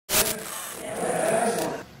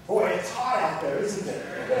there, isn't it?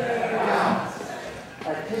 Wow.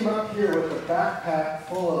 I came up here with a backpack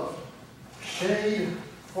full of shade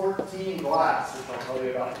 14 glass, which I'll tell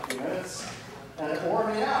you about in a few minutes, and it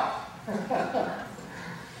wore me out.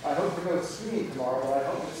 I hope to go skiing tomorrow, but I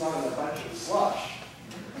hope it's not in a bunch of slush.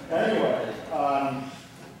 Anyway,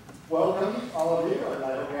 welcome, all of you, and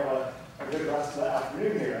I hope you have a good rest of the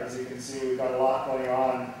afternoon here. As you can see, we've got a lot going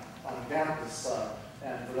on campus,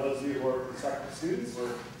 and for those of you who are prospective students,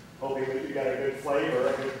 we're hoping that you get a good flavor,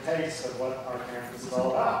 a good taste of what our campus is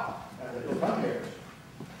all about, and that you'll come here.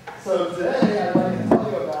 So today, I'd like to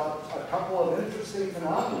tell you about a couple of interesting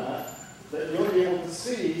phenomena that you'll be able to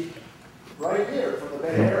see right here from the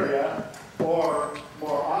Bay Area, or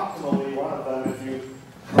more optimally, one of them if you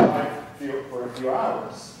drive for a few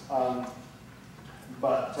hours.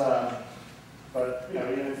 But you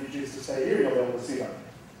know, even if you choose to stay here, you'll be able to see them.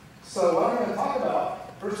 So what I'm going to talk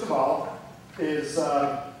about, first of all, is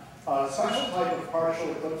a special type of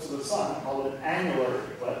partial eclipse of the sun called an annular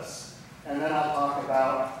eclipse. And then I'll talk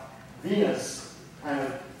about Venus kind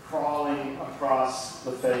of crawling across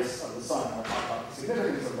the face of the sun. I'll talk about the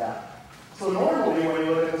significance of that. So normally when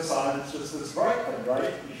you look at the sun, it's just this bright thing,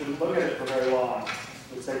 right? You shouldn't look at it for very long.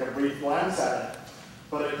 Just take a brief glance at it.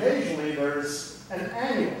 But occasionally there's an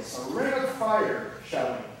annulus, a ring of fire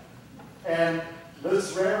showing. And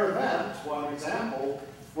this rare event, one example,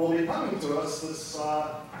 will be coming to us this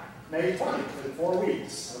May 20th, in 4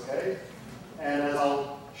 weeks, okay? And as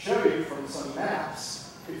I'll show you from some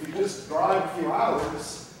maps, if you just drive a few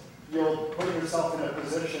hours, you'll put yourself in a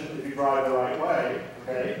position, if you drive the right way,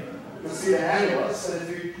 okay, to see the annulus. And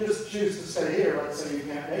if you just choose to stay here, let's say you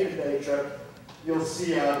can't make a day trip, you'll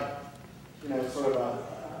see a, you know, sort of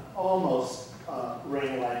a almost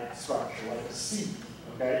ring-like structure, like a C,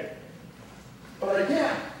 okay? But I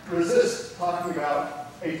can't resist talking about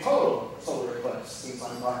a total solar eclipse, since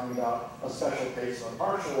I'm talking about a special case or a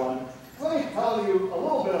partial one. Let me tell you a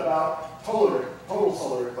little bit about total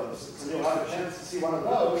solar eclipses, and you'll have a chance to see one of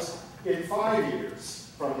those in 5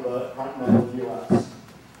 years from the continental U.S.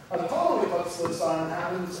 A total eclipse of the sun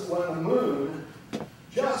happens when the moon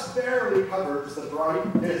just barely covers the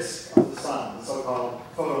bright disk of the sun, the so-called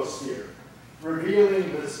photosphere,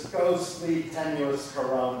 revealing this ghostly, tenuous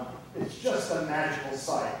corona. It's just a magical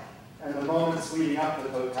sight. And the moments leading up to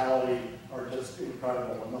totality are just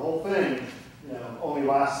incredible. And the whole thing, you know, only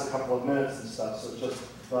lasts a couple of minutes and stuff, so it's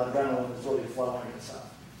just the adrenaline is really flowing and stuff.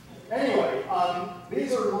 Anyway,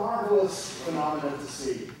 these are marvelous phenomena to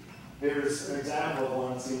see. Here's an example of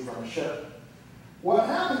one seen from a ship. What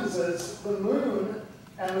happens is the moon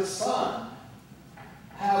and the sun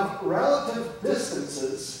have relative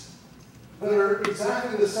distances that are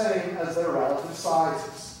exactly the same as their relative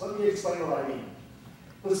sizes. Let me explain what I mean.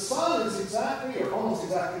 The sun is exactly, or almost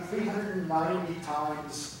exactly, 390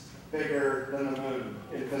 times bigger than the moon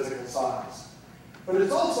in physical size. But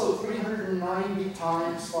it's also 390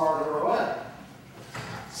 times farther away.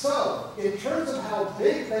 So, in terms of how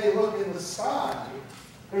big they look in the sky,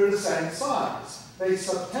 they're the same size. They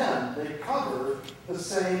subtend, they cover the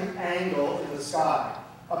same angle in the sky,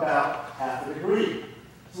 about half a degree.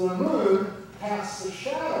 So the moon casts a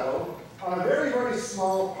shadow on a very, very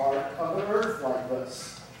small part of the Earth like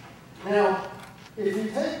this. Now, if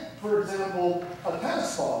you take, for example, a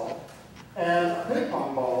tennis ball and a ping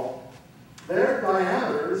pong ball, their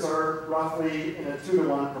diameters are roughly in a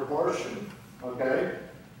 2-to-1 proportion, okay?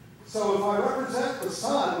 So if I represent the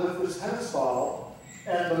sun with this tennis ball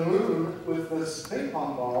and the moon with this ping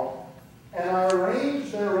pong ball, and I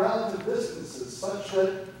arrange their relative distances such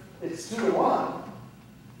that it's 2-to-1,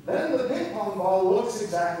 then the ping pong ball looks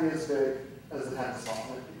exactly as big as the tennis ball.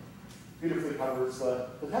 It beautifully covers the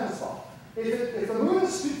tennis ball. If the moon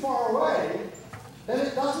is too far away, then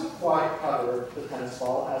it doesn't quite cover the tennis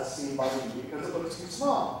ball as seen by me because it looks too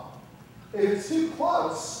small. If it's too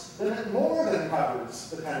close, then it more than covers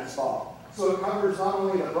the tennis ball. So it covers not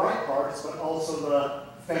only the bright parts, but also the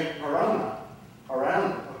faint corona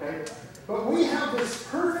around it, okay? But we have this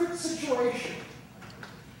perfect situation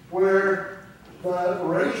where the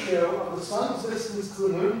ratio of the sun's distance to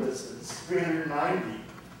the moon distance, 390,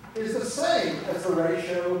 is the same as the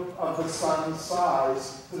ratio of the sun's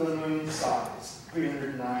size to the moon's size,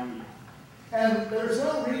 390. And there's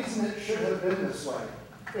no reason it should have been this way.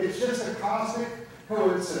 It's just a cosmic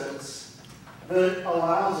coincidence that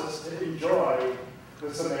allows us to enjoy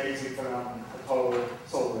this amazing phenomenon, a total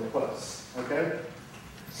solar eclipse, okay?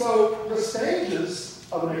 So the stages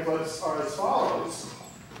of an eclipse are as follows.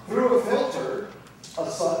 Through a filter, the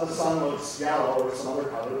sun looks yellow or some other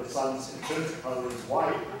color. The sun's intrinsic color is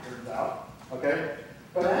white, it turns out. Okay?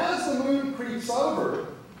 But as the moon creeps over,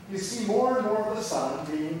 you see more and more of the sun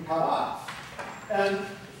being cut off. And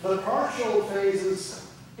the partial phases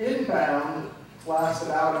inbound last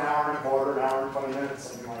about an hour and a quarter, an hour and 20 minutes,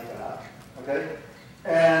 something like that. Okay?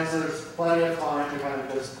 And so there's plenty of time to kind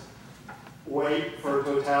of just wait for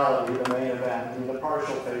totality, the main event. I mean, the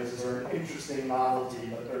partial phases are an interesting novelty,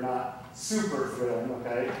 but they're not super thrilling,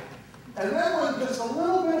 okay? And then when just a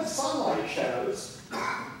little bit of sunlight shows,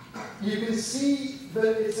 you can see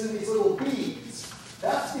that it's in these little beads.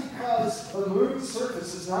 That's because the moon's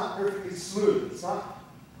surface is not perfectly smooth. It's not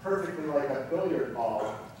perfectly like a billiard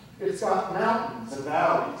ball. It's got mountains and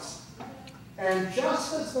valleys. And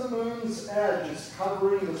just as the moon's edge is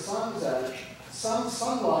covering the sun's edge, some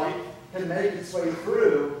sunlight can make its way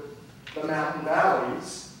through the mountain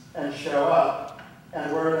valleys and show up.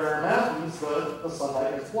 And where there are mountains, the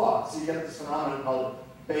sunlight gets blocked. So you get this phenomenon called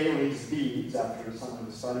Bailey's beads, after someone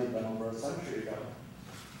who studied them over a century ago.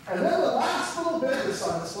 And then the last little bit of the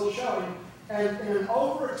sun is still showing, and in an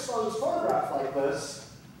overexposed photograph like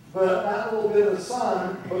this, that little bit of the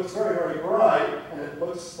sun looks very, very bright, and it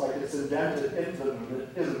looks like it's indented into the moon.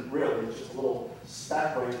 It isn't really, it's just a little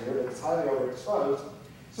speck right here that's highly overexposed.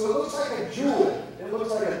 So it looks like a jewel. It looks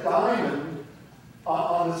like a diamond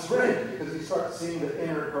on this ring, because you start seeing the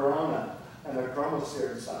inner corona and the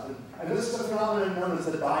chromosphere and stuff. And this is a phenomenon known as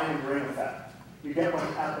the diamond ring effect. You get one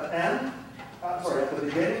at the end, at the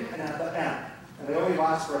beginning and at the end. And they only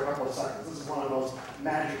last for a couple of seconds. This is one of the most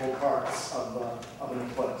magical parts of an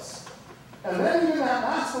eclipse. And then even that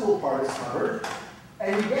last little part is covered,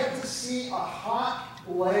 and you get to see a hot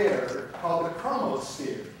layer called the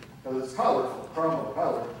chromosphere, because it's colorful,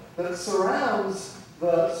 chromo-colored, that surrounds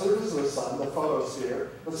the surface of the sun, the photosphere.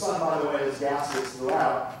 The sun, by the way, is gaseous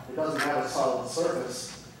throughout. It doesn't have a solid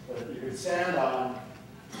surface that you can stand on.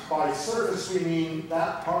 By surface, we mean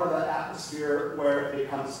that part of the atmosphere where it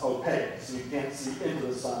becomes opaque, so you can't see into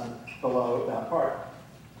the sun below that part.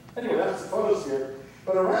 Anyway, that's the photosphere.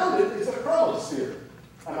 But around it is a chromosphere,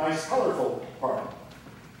 a nice colorful part.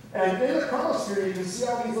 And in the chromosphere, you can see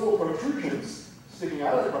all these little protrusions sticking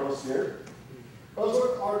out of the chromosphere. Those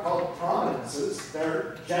are called prominences.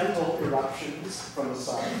 They're gentle eruptions from the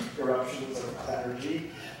sun, eruptions of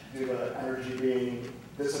energy, due to energy being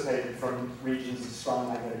dissipated from regions of strong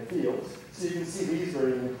magnetic fields. So you can see these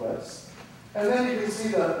during an eclipse. And then you can see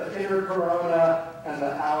the inner corona and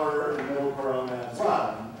the outer and middle corona as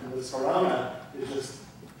well. And this corona is just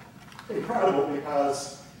incredible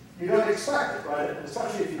because you don't expect it, right?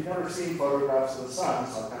 Especially if you've never seen photographs of the sun,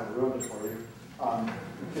 so I've kind of ruined it for you.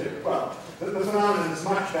 Well, the phenomenon is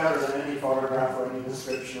much better than any photograph or any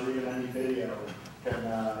description or even any video can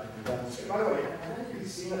demonstrate. By the way, have any of you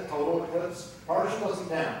seen a total eclipse? Partial doesn't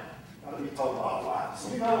count. Not to be told, oh wow,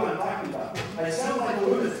 so you know what I'm talking about. I sound like a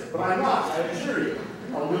lunatic, but I'm not, I assure you.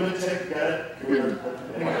 A lunatic, get it? Anyway.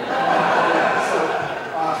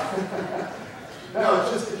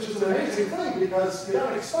 No, it's just an amazing thing because you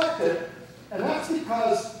don't expect it, and that's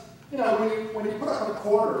because, you know, when you put up a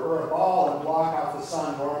quarter or a ball and block out the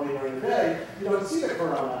sun normally during the day, you don't see the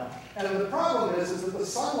corona. And the problem is that the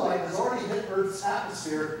sunlight has already hit Earth's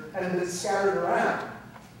atmosphere and been scattered around.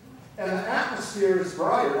 And the atmosphere is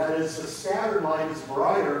brighter, that is, the scattered light is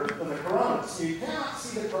brighter than the corona. So you cannot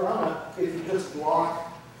see the corona if you just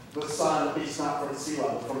block the sun, at least not from sea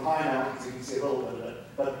level. From high mountains you can see a little bit of it.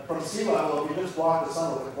 But from sea level, if you just block the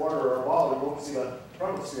sun with a quarter or a ball, you won't see the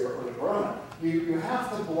chromosphere or the corona. You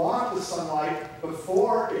have to block the sunlight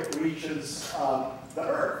before it reaches the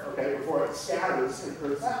Earth, okay, before it scatters in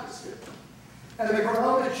Earth's atmosphere. And the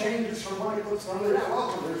corona changes from one eclipse to another. Yeah,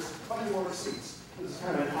 welcome, there's plenty more seats. This is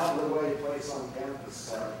kind of an out-of-the-way place on campus.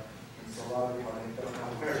 So a lot of you, I think, don't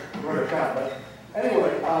know where to come. But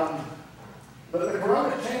anyway, the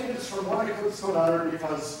corona changes from one eclipse to another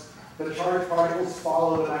because the charged particles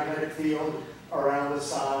follow the magnetic field around the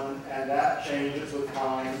sun, and that changes with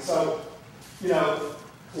time. So, you know,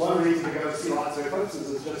 one reason to go see lots of eclipses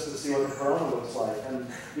is just to see what the corona looks like. And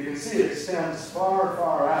you can see it extends far,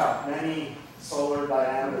 far out, many solar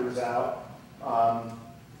diameters out.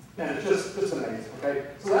 And it's just amazing, okay?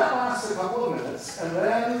 So that lasts a couple of minutes, and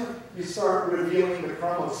then you start revealing the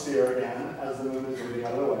chromosphere again as the moon is moving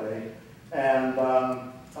out of the way, and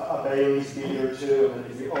a Bailey's bead or two, and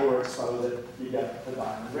then if you overexpose it, you get the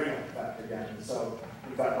diamond ring effect again. So,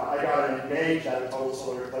 in fact, I got engaged at a total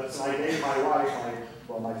solar eclipse, and I gave my wife,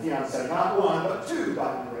 my fiancée, not one, but 2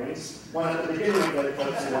 diamond rings, one at the beginning of the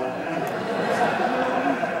eclipse and one at the end.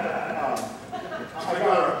 I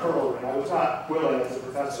got her a pearl ring. I was not willing as a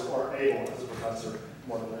professor or able as a professor,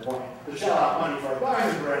 more than the point, to shell out money for a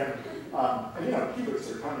diamond ring. And you know, cubic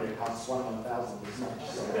zirconia costs 1/1000 as much.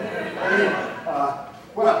 So, anyway,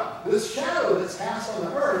 well, this shadow that's cast on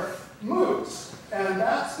the Earth moves. And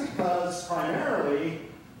that's because because primarily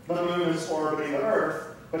the moon is orbiting the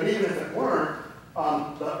Earth, but even if it weren't,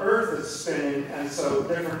 the Earth is spinning, and so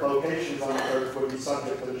different locations on the Earth would be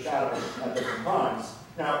subject to the shadow at different times.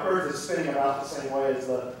 Now, Earth is spinning about the same way as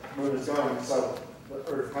the moon is going, so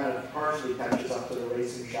the Earth kind of partially catches up to the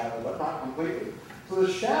racing shadow, but not completely. So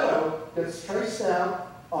the shadow gets traced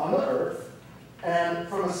out on the Earth, and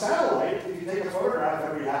from a satellite, if you take a photograph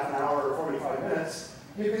every half an hour or 45 minutes,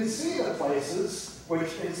 you can see the places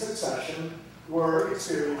which in succession were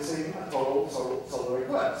experiencing a total solar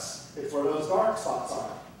eclipse. It's where those dark spots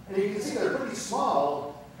are. And you can see they're pretty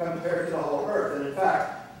small compared to the whole Earth. And in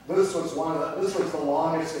fact, this was the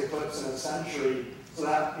longest eclipse in a century, so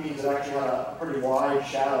that means it actually had a pretty wide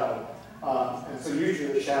shadow. And so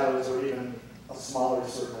usually the shadows are even a smaller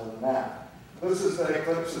circle than that. This is the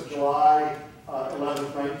eclipse of July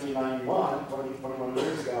 11th, 1991, 21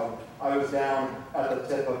 years ago. I was down at the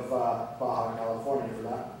tip of Baja California for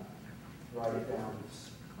that one. Write it down.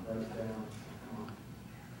 Just write it down.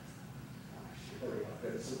 There we go.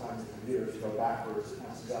 Good. Sometimes the computer, if you go backwards, it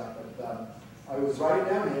messes up. But I was right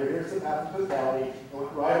down here. Here's the path of totality. I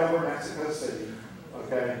went right over Mexico City.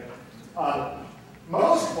 Okay.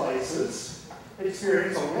 Most places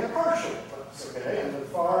experience only a partial eclipse. Okay. And the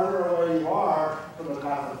farther away you are from the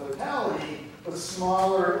path of totality, the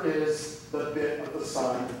smaller is the bit of the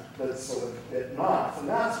sun that's sort of bitten off. And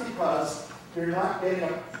that's because you're not getting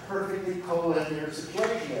a perfectly collinear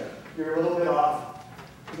situation there. You're a little bit off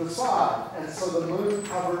to the side. And so the moon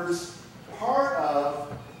covers part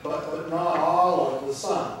of, but not all of the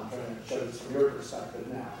sun. I'm trying to show this from your perspective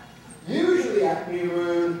now. Usually at new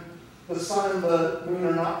moon, the sun and the moon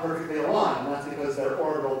are not perfectly aligned. That's because their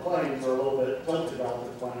orbital planes are a little bit tilted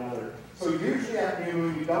relative to one another. So usually at new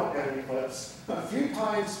moon, you don't get an eclipse. A few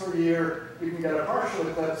times per year, you can get a partial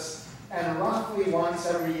eclipse, and roughly once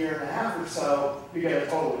every year and a half or so, you get a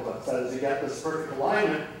total eclipse. That is, you get this perfect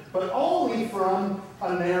alignment, but only from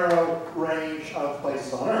a narrow range of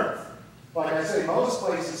places on Earth. Like I say, most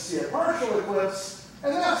places see a partial eclipse,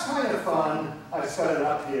 and that's kind of fun. I've set it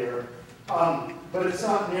up here. But it's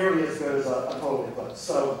not nearly as good as a total eclipse.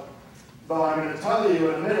 So, though I'm going to tell you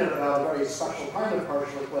in a minute about a very special kind of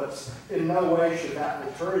partial eclipse, in no way should that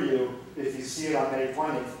deter you, if you see it on May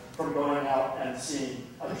 20th, from going out and seeing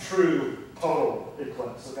a true total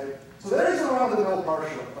eclipse. Okay? So there's a round-the-mill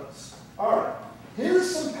partial eclipse. All right.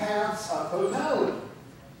 Here's some paths of totality.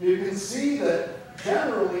 You can see that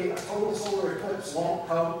generally a total solar eclipse won't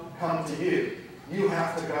come to you. You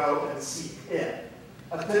have to go and seek it.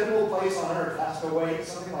 A typical place on Earth has to wait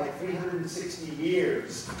something like 360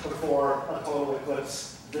 years before a total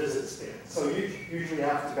eclipse visits it. So you usually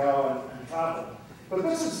have to go and travel. But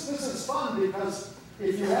this is fun because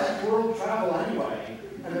if you had world travel anyway,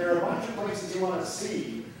 and there are a bunch of places you want to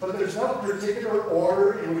see, but there's no particular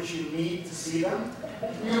order in which you need to see them,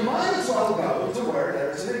 you might as well go to where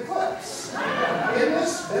there's an eclipse. In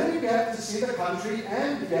this, then you get to see the country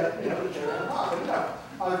and you get, the cherry on top.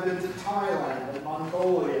 I've been to Thailand and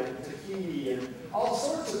Mongolia and Tahiti and all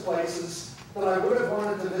sorts of places that I would have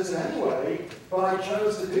wanted to visit anyway, but I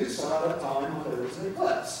chose to do so at a time when there was an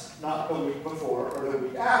eclipse, not the week before or the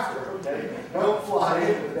week after, okay? Don't fly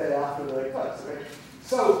in the day after the eclipse, okay?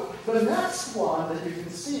 So the next one that you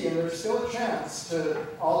can see, and there's still a chance to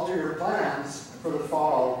alter your plans for the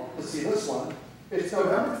fall to see this one, it's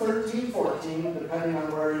November 13, 14, depending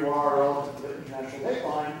on where you are relative to the international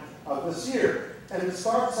dateline of this year. And it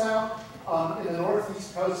starts out in the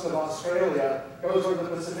northeast coast of Australia, goes over the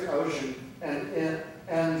Pacific Ocean, and it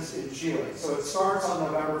ends in Chile. So it starts on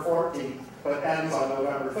November 14th, but ends on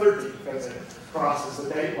November 13th because it crosses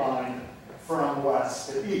the dateline from west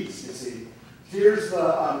to east, you see. Here's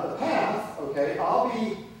the path, okay? I'll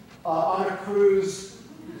be on a cruise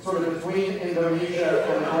sort of between Indonesia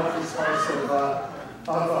and the northeast coast of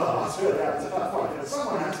Australia. It's a tough one.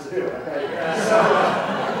 Someone has to do it, okay? So,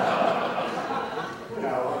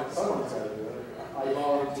 someone's got to do it. I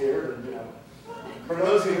volunteered, and for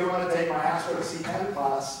those of you who want to take my Astro C10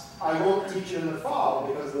 class, I won't teach it in the fall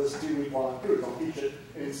because of this 2-week-long cruise. I'll teach it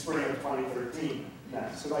in spring of 2013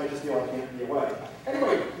 next, because I just feel I can't be away.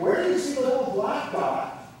 Anyway, where do you see the little black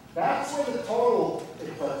dot? That's where the total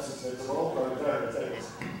eclipse is. It's a little further there. It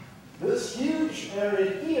is. This huge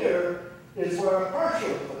area here is where a partial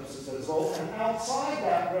eclipse is visible, and outside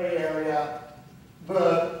that gray area,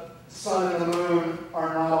 the sun and the moon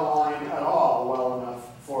are not aligned at all well enough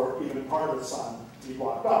for even part of the sun to be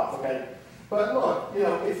blocked off, okay? But look,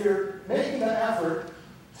 if you're making the effort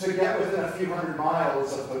to get within a few hundred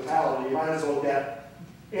miles of totality, you might as well get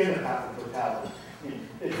in the path of totality. I mean,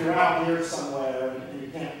 if you're out here somewhere and you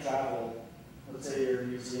can't travel, let's say you're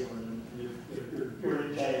in New Zealand and you're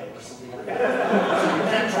in jail or something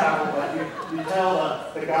you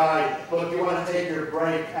tell the guy, look, you want to take your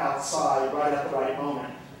break outside right at the right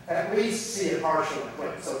moment. At least see a partial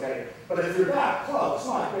eclipse, okay? But if you're that close,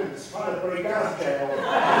 my goodness, try to break out of jail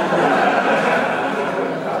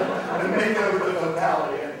and make it over to the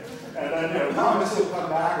totality. And then, you know, promise you'll come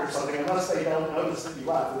back or something, unless they don't notice that you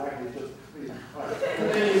left. And actually just, you know,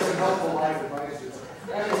 maybe some helpful life advice.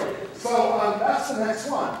 Anyway, so that's the next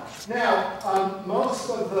one. Now, most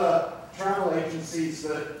of the travel agencies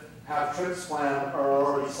that have trips planned are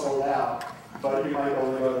already sold out, but you might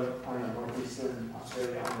only go to, I don't know, northeastern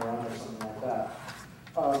Australia on your own or something like that.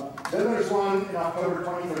 Then there's one in October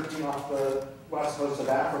 2013 off the west coast of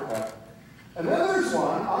Africa. And then there's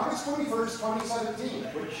one, August 21st, 2017,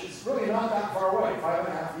 which is really not that far away,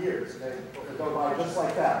 5.5 years. They go by just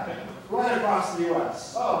like that. Right across the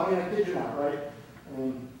U.S. Oh, I mean, I kid you not, right? I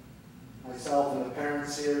mean, myself and the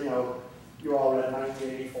parents here, you know, you all read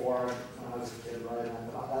 1984 when I was a kid, right? And I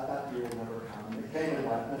thought that year will never come. And it came and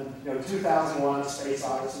went. And then, you know, 2001, Space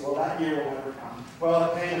Odyssey, well, that year will never come.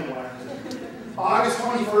 Well, it came and went. August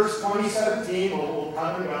 21st, 2017 will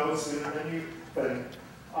come and go sooner than you think.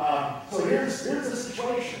 So here's the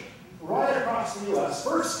situation. Right across the U.S.,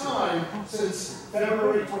 first time since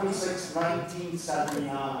February 26,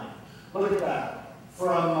 1979. Look at that.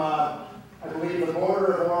 From, I believe, the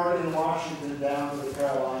border of Oregon and Washington down to the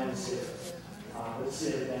Carolinas here. Let's see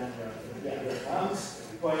it again. Yeah, here it comes.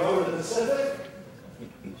 Going over the Pacific.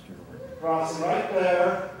 Crossing right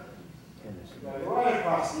there. Going right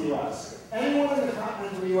across the U.S. Anyone in the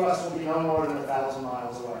continental U.S. will be no more than 1,000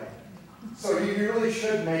 miles away. So you really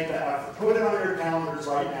should make the effort. Put it on your calendars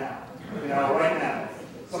right now. You know, right now.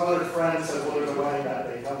 Some other friend says, well, there's a wedding that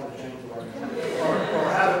day. Tell them to change the wedding. Or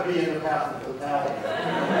have it be in the path of totality.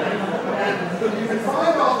 And you can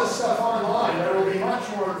find all this stuff online. There will be much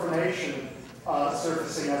more information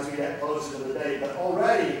surfacing as we get closer to the date. But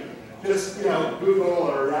already, just, you know, Google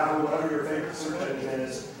or Yahoo, whatever your favorite search engine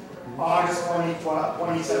is, August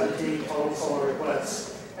 2017 total solar eclipse.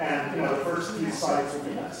 And, you know, the first few sites will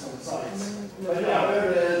be excellent sites. But yeah, there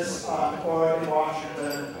it is, Oregon,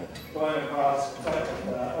 Washington, going across,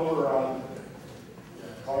 over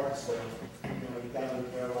Clarksville, you know, down to the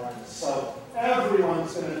Carolinas. So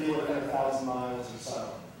everyone's going to be within 1,000 miles or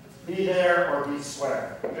so. Be there or be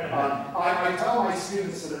square. I tell my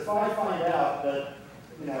students that if I find out that,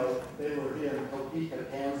 you know, they were in Topeka,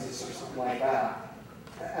 Kansas or something like that,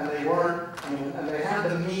 and they weren't, I mean, and they had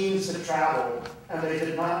the means to travel, and they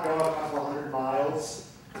did not go a couple hundred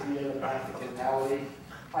miles to be in the path of totality,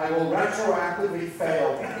 I will retroactively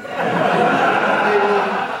fail them.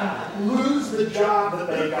 They will lose the job that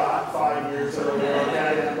they got 5 years earlier,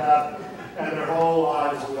 and their whole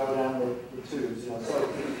lives will go down the tubes. You know. So,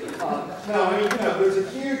 no, I mean, you know, there's a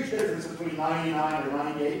huge difference between 99 or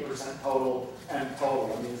 98% total and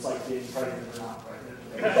total. I mean, it's like being pregnant or not pregnant.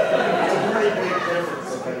 It's a pretty big difference,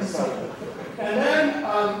 okay? So, and then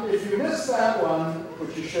if you miss that one,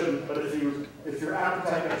 which you shouldn't, but if your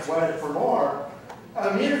appetite gets whetted for more,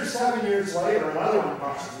 a meter 7 years later, another one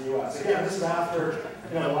crosses the U.S. Again, this is after,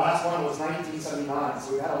 you know, the last one was 1979,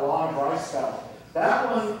 so we've had a long dry spell.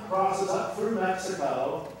 That one crosses up through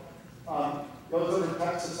Mexico, goes over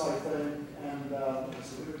Texas, I think, and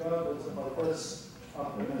goes up like this,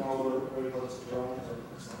 up and then over very close to Toronto.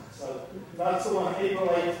 So that's the one, April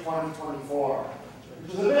 8th, 2024,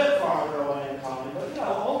 which is a bit farther away in time, but you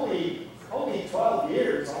know, only 12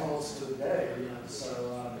 years almost to the day, you know.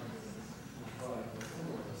 So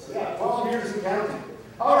yeah, 12 years and counting.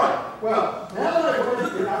 All right. Well, now that I've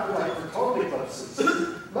worked your appetite for total eclipses,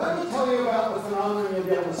 let me tell you about the phenomenon you'll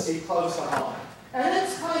be able to see close to home, and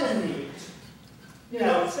it's kind of neat. You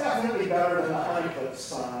know, it's definitely better than the uneclipsed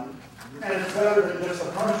sun, and it's better than just a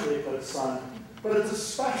partially eclipsed sun. But it's a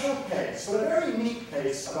special case, but a very neat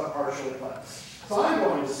case of a partial eclipse. So I'm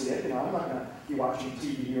going to see it, you know, I'm not going to be watching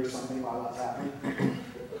TV or something while that's happening.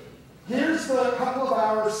 Here's the couple of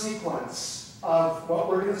hour sequence of what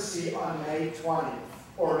we're going to see on May 20th,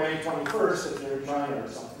 or May 21st if you're in China or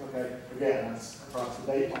something, okay? Again, that's across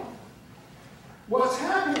the date line. What's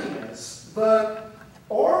happening is the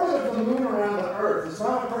orbit of the moon around the Earth is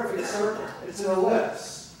not a perfect circle, it's an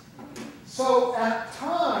ellipse. So at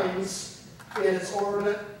times, in its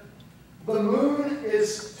orbit, the moon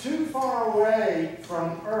is too far away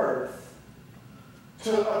from Earth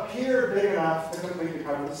to appear big enough to completely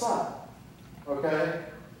cover the sun. Okay?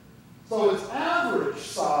 So its average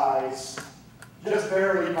size just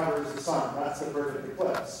barely covers the sun. That's the perfect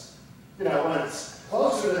eclipse. You know, when it's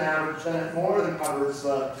closer than average, then it more than covers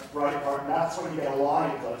the right part, and that's when you get a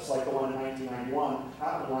long eclipse, like the one in 1991.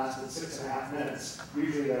 That one lasted 6.5 minutes.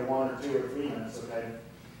 Usually they're 1 or 2 or 3 minutes, okay?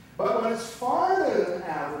 But when it's farther than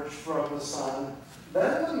average from the sun,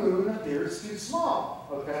 then the moon appears too small,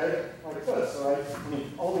 okay? Like this, all right? I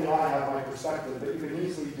mean, only I have my perspective, but you can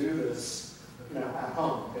easily do this, at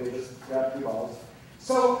home, okay? Just grab 2 balls.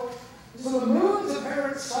 So the moon's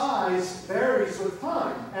apparent size varies with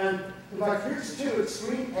time. And in fact, here's 2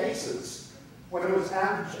 extreme cases. When it was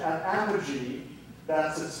at apogee,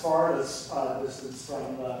 that's its farthest distance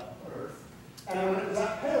from the Earth. And when it was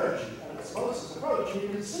at perigee, at its closest approach, you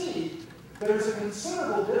can see there's a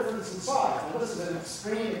considerable difference in size. Now, this is an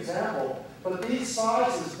extreme example, but these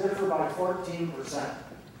sizes differ by 14%.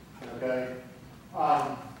 Okay?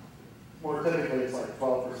 More typically, it's like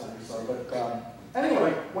 12% or so. But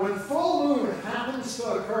anyway, when full moon happens to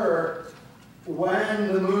occur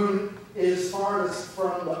when the moon is farthest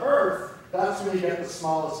from the Earth, that's when you get the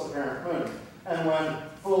smallest apparent moon. And when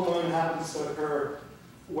full moon happens to occur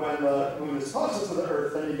when the moon is closest to the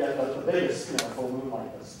Earth, then you get the biggest full moon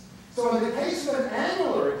like this. So in the case of an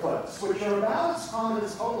annular eclipse, which are about as common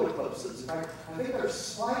as total eclipses, in fact, I think they're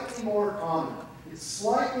slightly more common. It's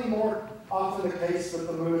slightly more often the case that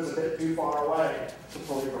the moon is a bit too far away to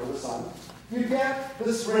fully cover the sun. You get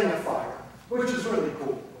this ring of fire, which is really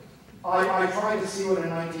cool. I tried to see one in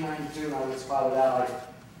 1992 and I was clouded out.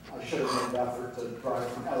 I should have made the effort to drive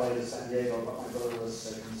from LA to San Diego, but my brother was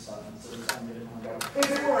sick and stuff, and so I didn't want to go.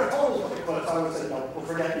 If it were a total eclipse, I would say, no, we'll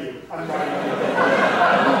forget you. I'm trying to do it.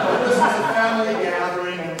 But this is a family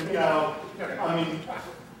gathering, and, I mean,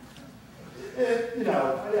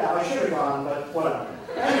 yeah, I should have gone, but whatever.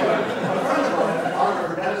 Anyway, a friend of mine, a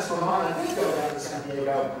photographer, Dennis Vermont, did go down to San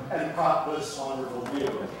Diego and caught this wonderful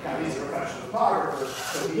view. Now, he's a professional photographer,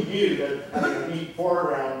 so he knew that having a neat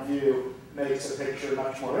foreground view makes a picture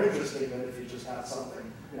much more interesting than if you just have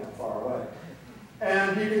something, far away.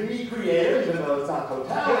 And you can be creative, even though it's not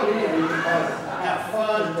totality, and you can kind of have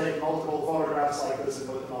fun and take multiple photographs like this and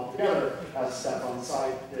put them all together, as Stefan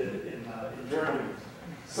Seid did in Germany.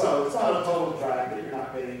 So it's not a total drag, but you're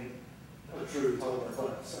not getting a true total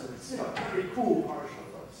eclipse. And it's, a pretty cool partial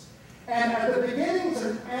eclipse. And at the beginnings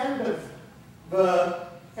and end of the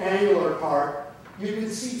annular part, you can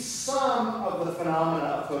see some of the phenomena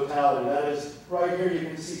of totality. That is, right here you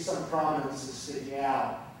can see some prominences sticking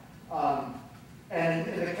out. And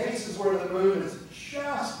in the cases where the moon is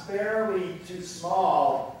just barely too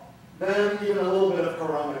small, then even a little bit of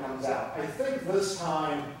corona comes out. I think this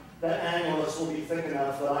time the annulus will be thick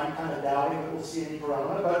enough that I'm kind of doubting that we'll see any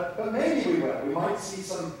corona, but maybe we will. We might see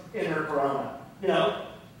some inner corona.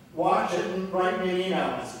 Watch it and write me an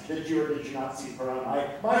email message. Did you or did you not see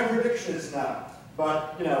corona? My prediction is no.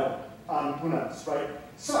 But, who knows, right?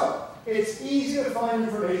 So, it's easy to find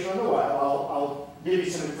information on the web. I'll give you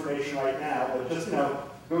some information right now, but just,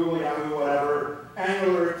 Google, Yahoo, whatever,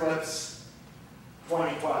 annular eclipse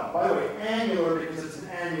 2012. By the way, annular because it's an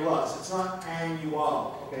annulus. It's not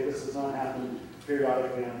annual. Okay, this does not happen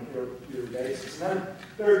periodically on a year basis. And then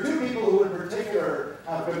there are 2 people who in particular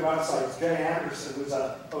have good websites. Jay Anderson, who's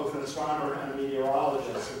both an astronomer and a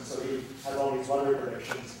meteorologist, and so he has all these weather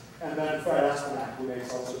predictions. And then Fred Espenak, who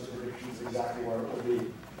makes all sorts of predictions exactly where it will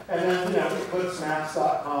be. And then,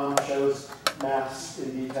 eclipsemaps.com shows maps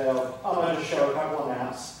in detail. I'm going to show a couple of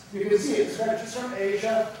maps. You can see it stretches from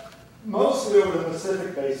Asia, mostly over the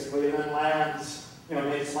Pacific, basically, and then lands,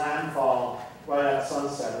 makes landfall right at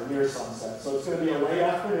sunset or near sunset. So it's going to be a late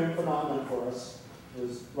afternoon phenomenon for us. It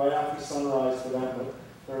was right after sunrise for them, but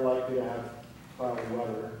they're likely to have cloudy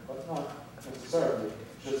weather, but not necessarily.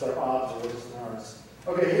 Just their odds are worse than ours.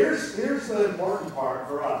 Okay, here's the important part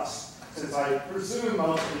for us, since I presume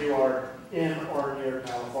most of you are in or near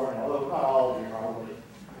California, although not all of you probably.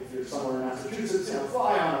 If you're somewhere in Massachusetts,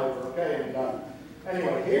 fly on over, okay? And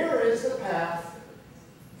anyway, here is the path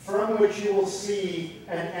from which you will see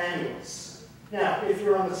an annulus. Now, if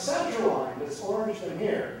you're on the central line, this orange thing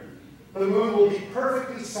here, the moon will be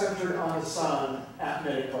perfectly centered on the sun at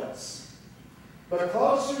mid-eclipse. The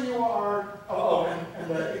closer you are, and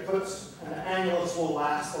the eclipse and the annulus will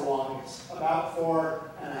last the longest, about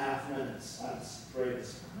 4.5 minutes. That's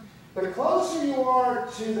greatest. The closer you are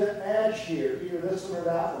to the edge here, either this one or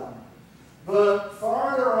that one, the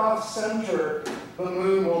farther off center the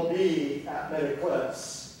moon will be at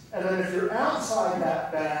mid-eclipse. And then if you're outside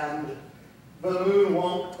that band, the moon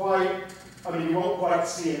won't quite, you won't quite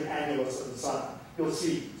see an annulus of the sun. You'll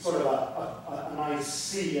see sort of a nice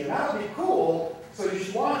C, and that'll be cool. So you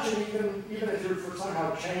should watch it even if you're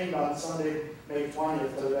somehow chained on Sunday, May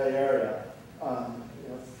 20th to the Bay Area.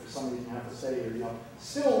 For some reason you have to stay here,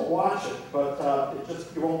 Still watch it, but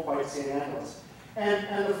you won't quite see an annulus.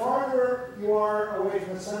 And the farther you are away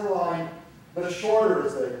from the center line, the shorter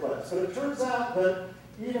is the eclipse. But it turns out that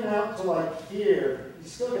even out to like here, you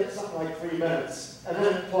still get something like 3 minutes, and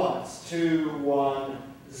then it plummets, 2, 1,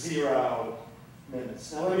 0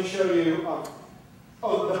 minutes. Now let me show you,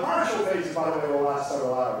 the partial phases, by the way, will last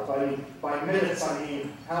several hours. By minutes, I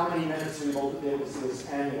mean how many minutes we will be able to see this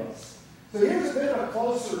annulus. So here's a bit of a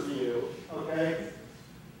closer view, okay?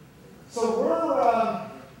 So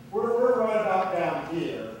we're right about down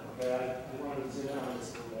here, okay? I wanted to zoom in on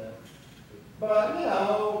this a little bit. But, you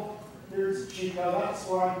know, here's Chico. That's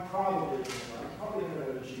where I'm probably going to go. I'm probably going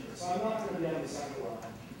to go to Chico. So I'm not going to be on the second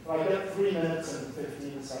line. But I get 3 minutes and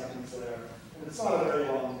 15 seconds there. And it's not a very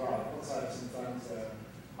long drive. Let's have some friends there.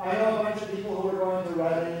 I know a bunch of people who are going to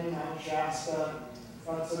Reading, Mount Shasta.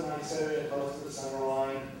 That's a nice area close to the center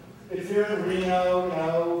line. If you're in Reno, you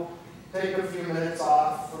know, take a few minutes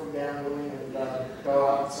off from gambling and go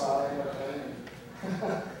outside, okay?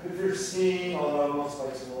 If you're skiing, although most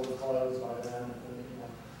places will be closed by then.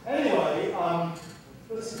 Anyway,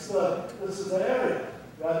 this is the area.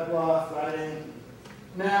 Red Bluff, Reading.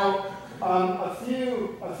 Now, a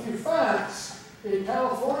few facts. In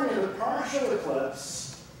California, the partial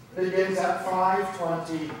eclipse begins at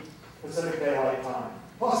 5:20 Pacific Daylight Time,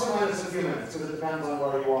 plus or minus a few minutes, because it depends on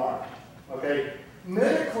where you are. Okay,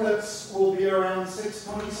 mid-eclipse will be around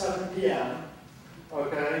 6:27 p.m.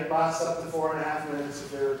 Okay, lasts up to 4.5 minutes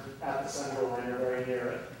if you're at the central line or very near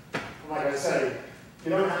it. And like I say, you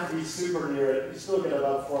don't have to be super near it. You still get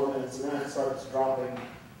about 4 minutes, and then it starts dropping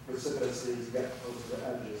precipitously as you get close to the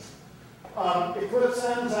edges. Eclipse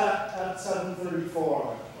ends at 7:34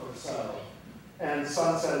 or so, and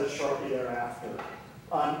sunset is shortly thereafter.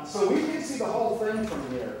 So we can see the whole thing from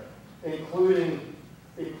here, including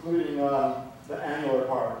the annular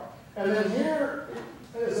part. And then here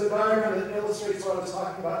is a diagram that illustrates what I was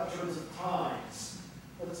talking about in terms of times.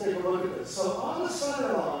 Let's take a look at this. So on the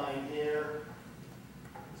center line here,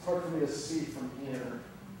 it's hard for me to see from here,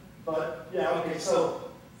 but yeah, okay, so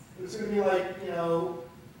it's going to be like, you know,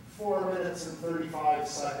 4 minutes and 35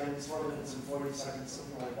 seconds, 4 minutes and 40 seconds,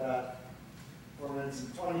 something like that. 4 minutes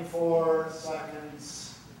and 24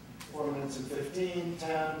 seconds, 4 minutes and 15,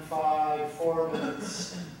 10, 5, 4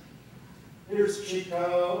 minutes. Here's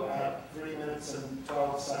Chico at 3 minutes and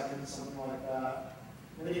 12 seconds, something like that.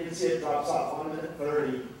 And then you can see it drops off, 1 minute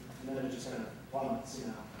 30, and then it just kind of plummets, you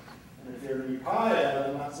know. And if you're in Ukiah,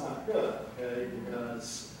 then that's not good, okay,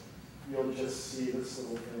 because you'll just see this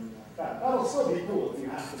little thing like that. That'll still be cool if you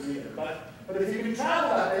have to be there. But if you can travel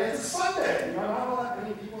that day, it's a Sunday. You know, not all that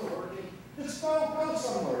many people are working. Just go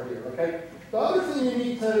somewhere here, okay? The other thing you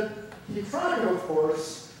need to keep track of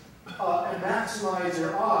course, and maximize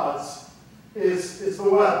your odds is the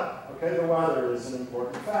weather, okay? The weather is an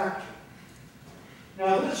important factor.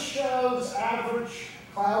 Now this shows average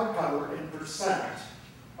cloud cover in percent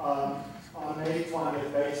on May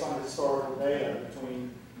 20th based on historical data between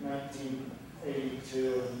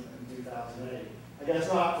 1982 and 2008. I guess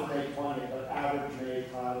not for May 20th, but average May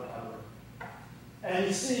cloud cover. And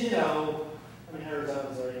you see, you know, I mean,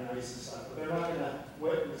 Arizona's very nice and stuff, but they're not going to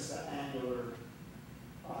witness the annular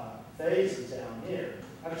phases down here.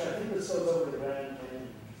 Actually, I think this goes over the Grand Canyon,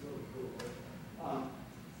 which is really cool.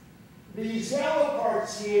 These yellow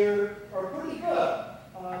parts here are pretty good,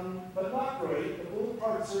 but not great. The blue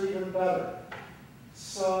parts are even better.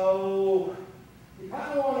 So you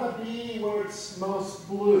kind of want to be where it's most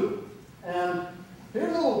blue. And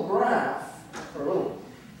here's a little graph, or a little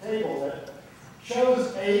table that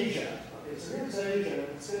shows Asia. Okay, so here's Asia, and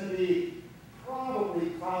it's going to be probably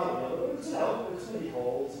cloudy. It's, you know, there's going to be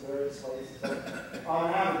holes in various places. But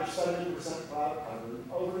on average, 70% cloud cover.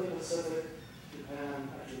 Over the Pacific, Japan,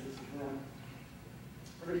 actually this is Japan,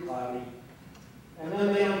 pretty cloudy. And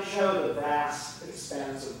then they don't show the vast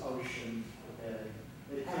expanse of ocean. Okay,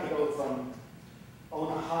 they kind of go from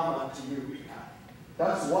Onahama to Eureka.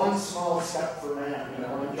 That's one small step for man, you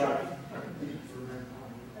know, one giant leap for man.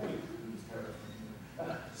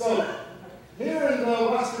 So here in the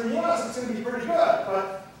western U.S., it's going to be pretty good,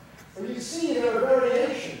 but you see there are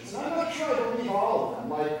variations, and I'm not sure I believe all of them.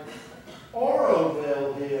 Like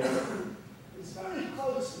Oroville here is very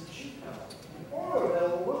close to Chico. And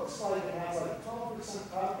Oroville looks like it has like 12%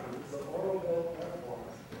 cloud cover. It's the Oroville Airport.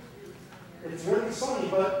 It's really sunny,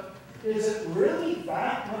 but is it really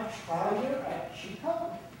that much cloudier at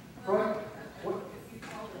Chico? Right? What?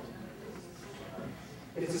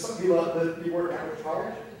 Is it something you work at with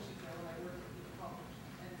college?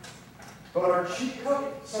 But are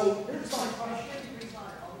Chico, so here's my question.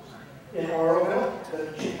 In Oroville,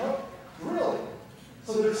 than Chico? Really?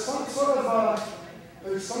 So there's some sort of a,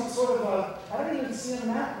 I don't even see a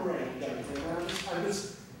map range, anything.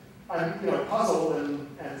 I'm puzzled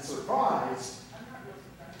and surprised.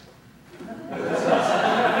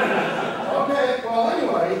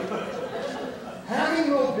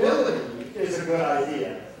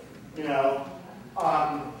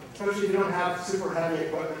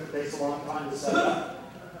 time to set up.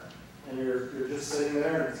 And you're just sitting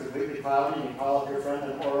there and it's completely cloudy, and you call up your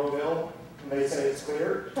friend in Oroville, and they say it's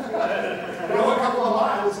clear. You go a couple of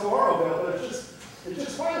miles to Oroville, but it's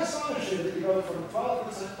just quite astonishing that you go from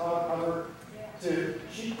 12% cloud cover to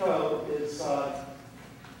Chico is,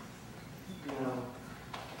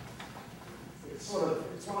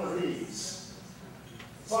 it's one of these.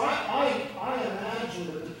 So I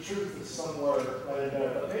imagine that the truth is somewhere right in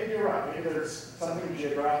there, but maybe you're right. Maybe there's something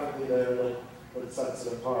geographically there that sets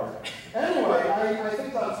it apart. Anyway, I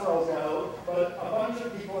think that's where I'll go, but a bunch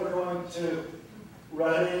of people are going to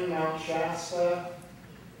Redding, Mount Shasta,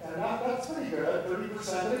 and that's pretty good,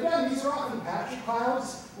 30%. But again, these are often patchy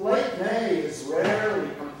clouds. Late May is rarely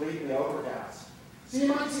completely overcast. So you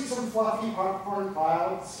might see some fluffy popcorn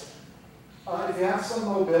clouds. If you have some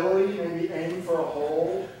mobility, maybe aim for a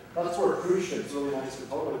hole. That's where cruise ships are really nice for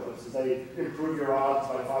polar eclipses. They improve your odds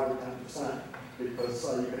by 5 or 10% because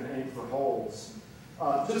you can aim for holes.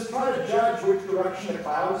 Just try to judge which direction the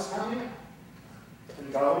cloud is coming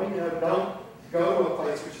and going. Don't go to a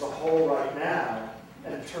place which is a hole right now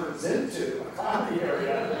and turns into a cloudy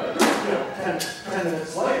area 10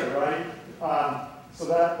 minutes later, right? So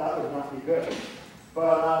that would not be good.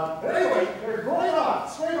 But anyway, they're great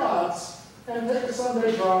odds. And take a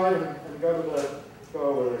Sunday drive and go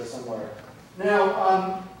over there somewhere.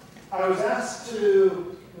 Now, I was asked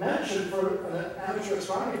to mention for an amateur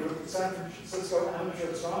astronomy group, the San Francisco Amateur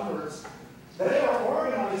Astronomers, they are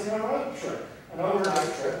organizing a road trip, an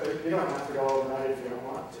overnight trip. You don't have to go overnight if you don't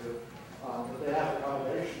want to, but they have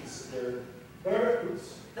accommodations. They're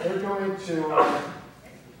going to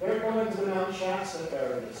the Mount Shasta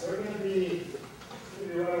areas. They're going to be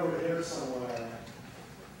right over here somewhere.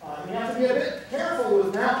 You have to be a bit careful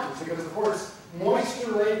with mountains because, of course,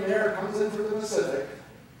 moisture-laden air comes in through the Pacific,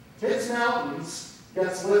 hits mountains,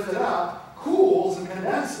 gets lifted up, cools, and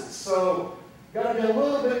condenses. So you've got to be a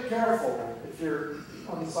little bit careful if you're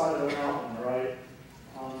on the side of the mountain, right?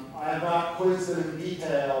 I have not quizzed them in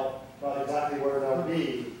detail about exactly where they'll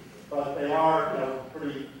be, but they are,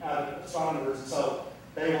 pretty avid astronomers, and so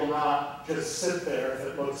they will not just sit there if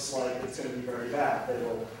it looks like it's going to be very bad. They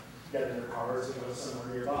will get in their cars and go somewhere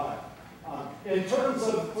nearby. In terms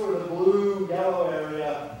of sort of the blue, yellow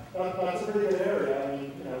area, that's a pretty good area. I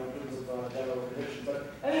mean, in terms of general conditions. But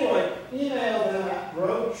anyway, email them at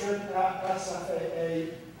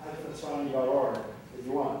roadtrip@sfaa-astronomy.org if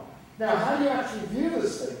you want. Now, how do you actually view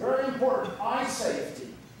this thing? Very important. Eye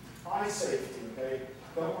safety. Eye safety, okay?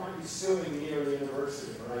 Don't want you suing me or the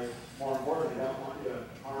university, right? More importantly, don't want you to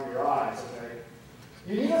harm your eyes, okay?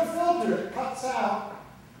 You need a filter that cuts out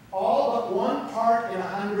all but one part in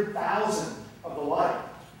 100,000 of the light.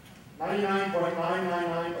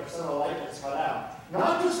 99.999% of the light gets cut out.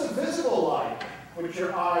 Not just the visible light, which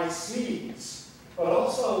your eye sees, but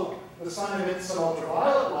also the sun emits some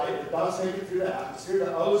ultraviolet light that does make it through the atmosphere.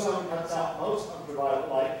 The ozone cuts out most ultraviolet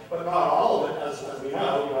light, but not all of it, as we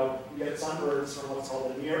know. You get sunburns from what's called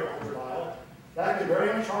the near ultraviolet. That can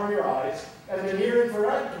very much harm your eyes, and the near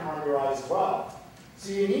infrared can harm your eyes as well.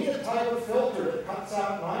 So you need a type of filter that cuts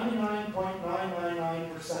out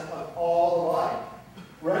 99.999% of all the light.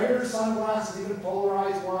 Regular sunglasses, even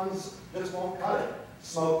polarized ones, just won't cut it.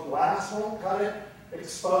 Smoked glass won't cut it.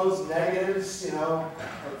 Exposed negatives, film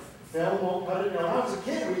won't cut it. When I was a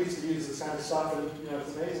kid, we used to use this kind of stuff, and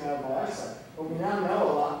it's amazing how my eyesight. But we now know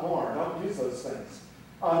a lot more. Don't use those things.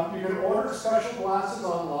 You can order special glasses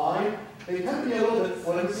online. They tend to be a little bit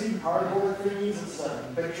flimsy, cardboard thingies. It's a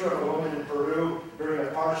picture of a woman in Peru during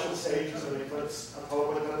the partial stages of an eclipse, a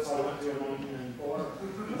total eclipse I went to in 1994.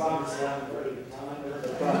 Obviously, I had a very good time.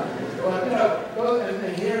 But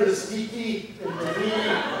and here is Kiki in the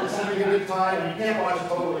lead is having a good time, and you can't watch a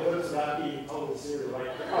total eclipse without eating total cereal,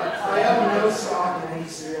 right? I have no stock in any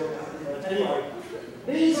cereal company, but anyway.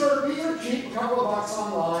 These are cheap, a couple of bucks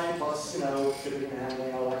online, plus, shipping and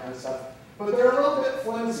handling, all that kind of stuff. But they're a little bit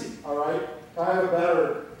flimsy, all right? I have a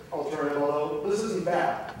better alternative, although this isn't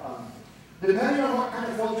bad. Depending on what kind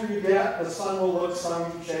of filter you get, the sun will look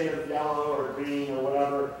some shade of yellow or green or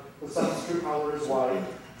whatever. The sun's true color is white.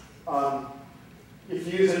 If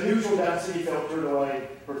you use a neutral density filter, the way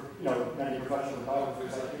many professional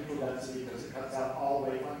photographers like neutral density because it cuts out all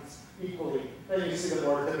wavelengths equally, then you see the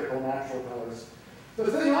more typical natural colors. The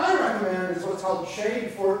thing I recommend is what's called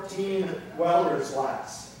Shade 14 welder's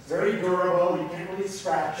glass. It's very durable, you can't really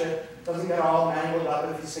scratch it, doesn't get all mangled up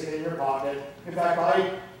if you stick it in your pocket. In fact,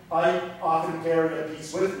 I often carry a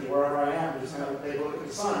piece with me wherever I am, just kind of take a look at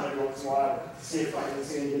the sun every once in a while to see if I can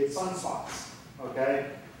see any big sunspots,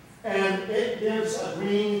 okay? And it gives a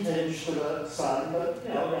green tinge to the sun, but,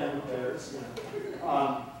 again, who cares,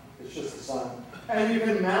 It's just the sun. And you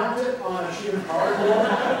can mount it on a sheet of cardboard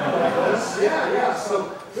like this. Yeah.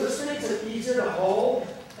 So this makes it easier to hold,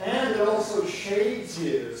 and it also shades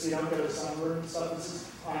you, so you don't get a sunburn and stuff. This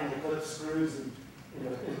is on the Eclipse cruise in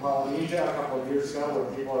Polynesia a couple of years ago,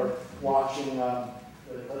 where people are watching the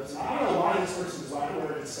eclipse. I don't know why this person's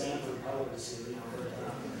wearing Stanford colors here.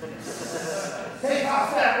 Take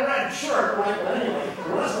off that red shirt, right? But anyway,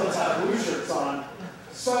 the rest of us have blue shirts on.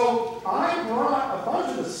 So I brought a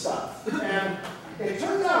bunch of this stuff, and it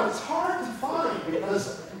turns out it's hard to find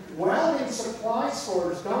because welding supply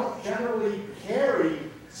stores don't generally carry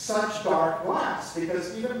such dark glass,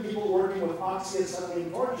 because even people working with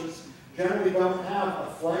oxyacetylene torches generally don't have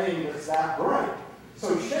a flame that's that bright.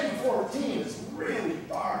 So shade 14 is really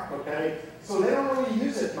dark, okay? So they don't really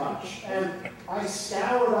use it much. And I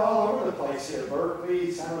scoured all over the place here,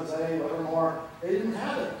 Berkeley, San Jose, Livermore. They didn't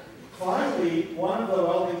have it. Finally, one of the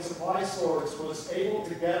welding supply stores was able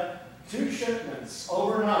to get 2 shipments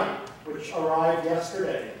overnight, which arrived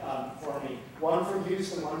yesterday for me. One from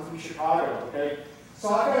Houston, one from Chicago, okay? So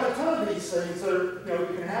I've got a ton of these things that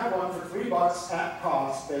are, you can have one for $3 at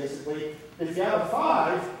cost, basically. If you have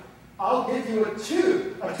 5, I'll give you a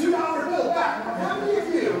 $2 bill back. Now, how many of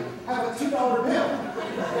you have a $2 bill?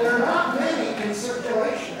 There are not many in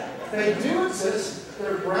circulation. They do exist.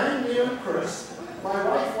 They're brand new and crisp. My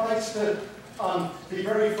wife likes to be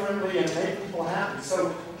very friendly and make people happy.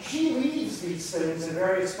 So she leaves these things in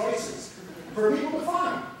various places for people to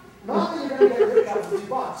find. Not that you're going to get rich out of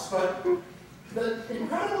 $2, but the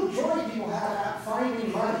incredible joy people have at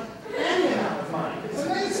finding money, any amount of money. It's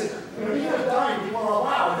amazing. You get a dime, people are,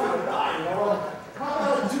 wow, I got a dime. Well, how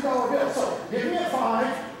about a $2 bill? So give me a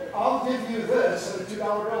 5, I'll give you this and a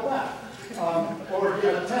 $2 bill back. Or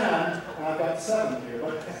give a 10, and I've got 7 here.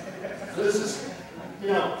 But this is,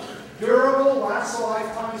 durable, lasts a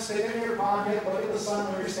lifetime, stay in your pocket, look at the sun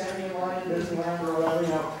when you're standing in line in Disneyland or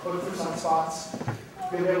whatever, look for sunspots.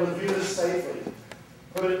 You'll be able to view this safely.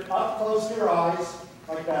 Put it up close to your eyes,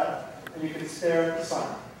 like that, and you can stare at the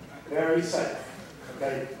sun. Very safe.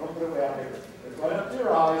 Okay, don't put it way out here. It's right up to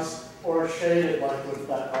your eyes, or shade it like with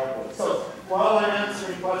that cardboard. So while I'm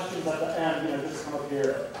answering questions at the end, just come up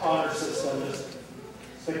here, honor system, just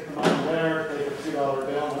stick the money there, take a $2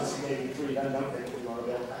 bill, unless you gave me 3, then don't take a $2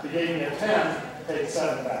 bill. If you gave me a 10, take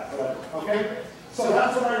 7 back, whatever. Okay? So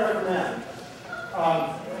that's what I recommend.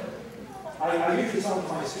 I usually sell them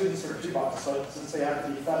to my students for $2, but since they have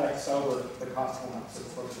to be FedEx over, the cost went up, so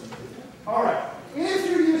it's closer to $2. All right, if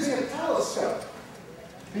you're using a telescope,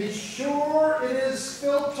 be sure it is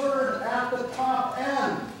filtered at the top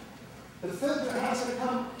end. The filter has to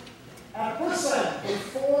come at this end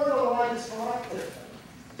before the light is collected.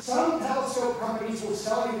 Some telescope companies will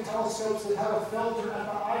sell you telescopes that have a filter at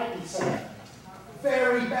the eyepiece end.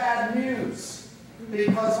 Very bad news.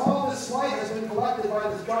 Because all this light has been collected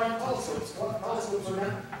by these giant telescopes. Telescopes are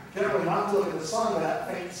meant generally not to look at the sun, but at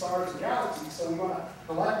faint stars and galaxies. So we want to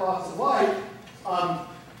collect lots of light.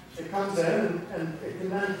 It comes in, and it can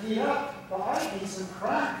then heat up the eyepiece and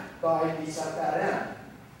crack the eyepiece at that end.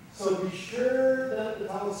 So be sure that the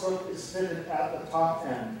telescope is fitted at the top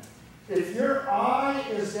end. If your eye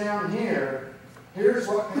is down here, here's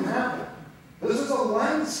what can happen. This is a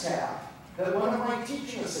lens cap that one of my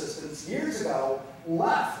teaching assistants years ago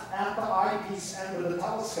left at the eyepiece end of the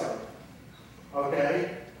telescope.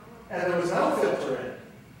 Okay? And there was no filter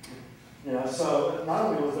in it. So not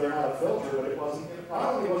only was there not a filter, but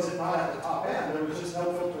not only was it not at the top end, there was just no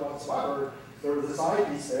filter whatsoever. There was this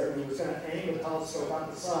eyepiece there, and he was going to aim the telescope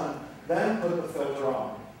at the sun, then put the filter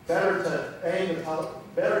on. Better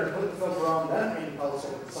to put the filter on, then aim the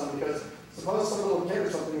telescope at the sun, because suppose some little kid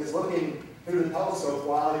or something is looking through the telescope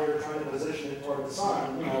while you're trying to position it toward the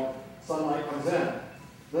sun. Sunlight comes in.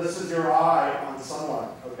 This is your eye on sunlight,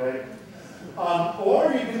 okay?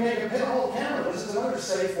 Or you can make a pinhole camera. This is another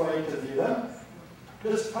safe way to view them.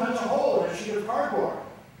 Just punch a hole in a sheet of cardboard,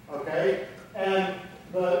 okay? And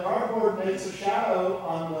the cardboard makes a shadow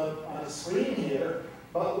on the screen here,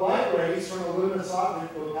 but light rays from a luminous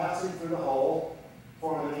object go passing through the hole,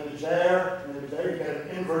 form an image there, you get an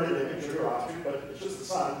inverted image of your object, but it's just the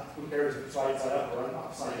sun. Who cares if it's right side up or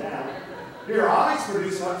upside down? Your eyes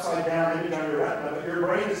produce an upside down image on your retina, but your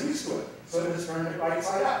brain is used to it, so it just turns it right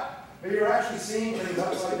side up. But you're actually seeing things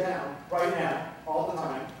upside down right now, all the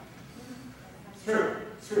time. It's true.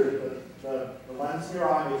 It's true. The lens in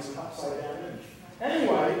your eye makes an upside down image.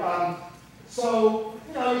 Anyway, so,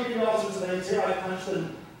 you can do all sorts of things here. I punched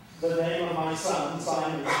the name of my son,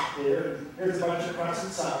 Simon, here. Here's a bunch of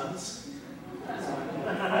crescent suns. You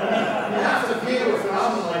have to view a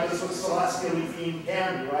phenomenon like this with celestially themed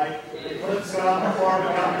candy, right? Eclipse gone, Orb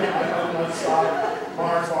gone, midnight, coconut sky,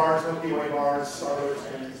 Mars bar, Milky Way bars, starboard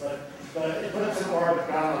things, but the Eclipse and orbit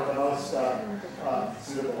ground are the most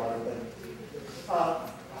suitable, I think.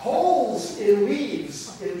 Holes in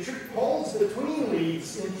leaves, holes between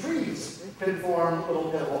leaves in trees can form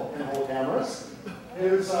little pinhole cameras.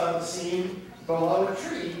 Here's the scene below a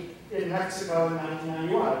tree in Mexico in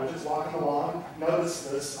 1991. I was just walking along, noticed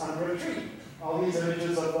this under a tree. All these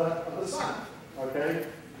images of the sun. Okay.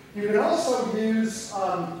 You can also use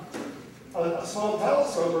a small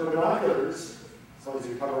telescope or binoculars. Suppose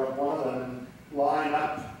you cover up one of them and line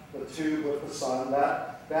up the tube with the sun.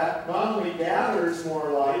 That not only gathers more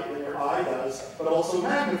light than your eye does, but also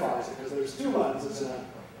magnifies it, because there's two lenses in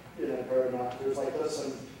a pair of binoculars like this,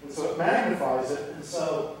 and so it magnifies it, and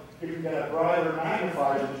so you can get a brighter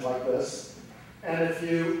magnified image like this. And if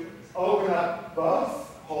you open up both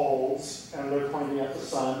holes and they're pointing at the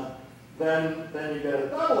sun, then you get a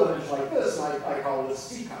double image like this, and I call this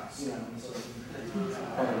C-cups, you know.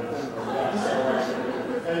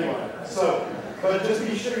 Anyway, but just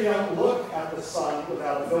be sure you don't look at the sun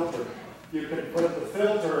without a filter. You could put the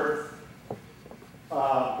filter,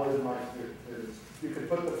 you could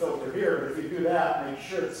put the filter here, but if you do that, make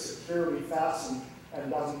sure it's securely fastened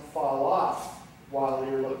and doesn't fall off while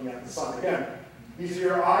you're looking at the sun. Again, these are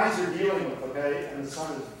your eyes you're dealing with, okay? And the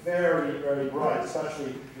sun is very, very bright,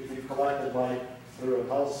 especially if you've collected light through a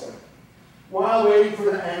telescope. While waiting for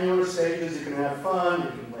the annular stages, you can have fun. You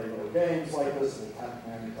can play little games like this, little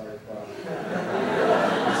Pac-Man type.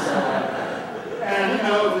 And you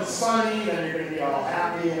know, if it's sunny, then you're going to be all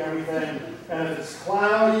happy and everything. And if it's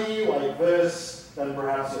cloudy like this, then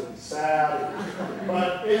perhaps you'll be sad.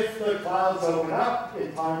 But if the clouds open up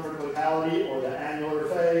in time for totality or the annular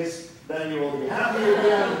phase, then you will be happy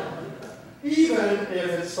again, even if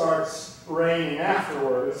it starts raining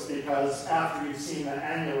afterwards, because after you've seen the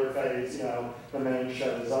annular phase, you know, the main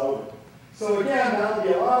show is over. So again, that'll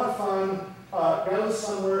be a lot of fun. Go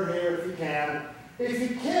somewhere here if you can. If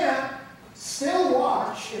you can't, still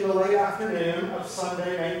watch in the late afternoon of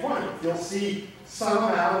Sunday, May 20th. You'll see some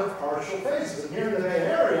amount of partial phases. And here in the Bay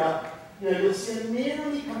Area, you know, you'll see a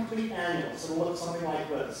nearly complete annual. So it'll look something like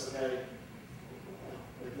this, okay?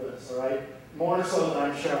 Like this, all right? More so than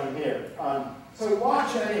I'm showing here. So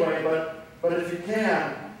watch anyway, but if you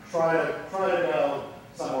can, try to go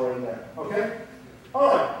somewhere in there, okay? All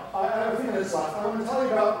right, I have a few minutes left. I want to tell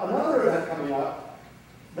you about another event coming up,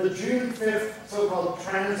 the June 5th so-called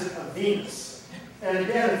transit of Venus. And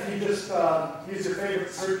again, if you just use your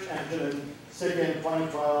favorite search engine and stick in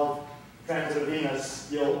 2012 transit of Venus,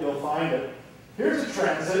 you'll find it. Here's a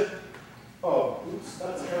transit. Oh, oops,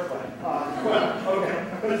 that's an airplane. Well, okay,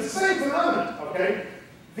 but it's the same phenomenon, okay?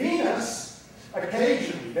 Venus,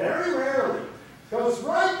 occasionally, very rarely, goes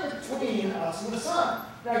right between us and the sun.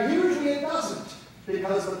 Now, usually it doesn't,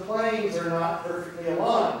 because the planes are not perfectly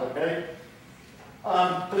aligned, okay?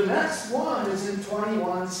 The next one is in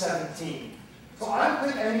 2117. So I don't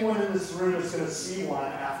think anyone in this room is going to see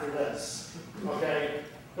one after this, okay?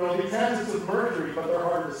 There will be transits of Mercury, but they're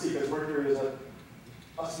harder to see because Mercury is a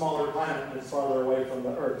smaller planet and it's farther away from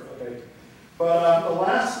the Earth, okay? But the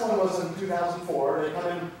last one was in 2004. They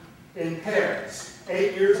come in pairs,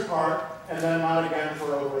 8 years apart, and then not again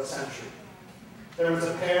for over a century. There was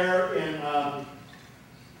a pair in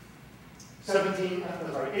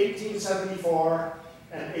 1874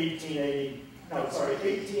 and 1880. No, sorry,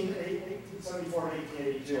 1874 and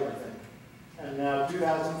 1882, I think. And now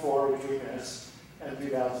 2004, which we missed, and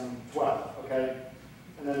 2012, okay?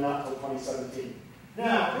 And then not until 2017.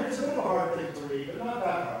 Now, here's a bit of a hard thing to read, but not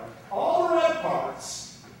that hard. All the red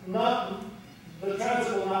parts, the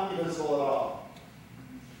transit will not be visible at all.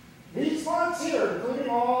 These parts here, including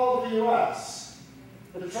all of the US,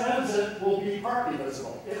 the transit will be partly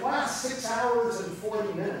visible. It lasts 6 hours and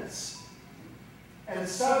 40 minutes. And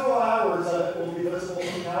several hours of it will be visible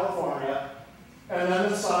from California, and then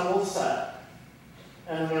the sun will set,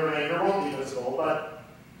 and the remainder won't be visible. But,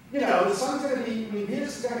 you know, the sun's going to be,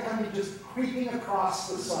 Venus is going to kind of just creeping across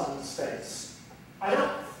the sun's face. I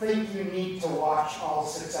don't think you need to watch all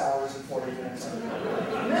 6 hours and 40 minutes of it.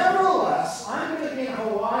 Nevertheless, I'm going to be in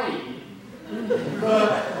Hawaii,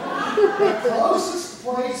 the closest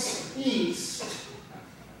place east,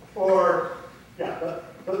 or, yeah,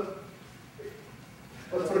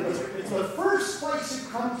 let's put it this way. It's the first place you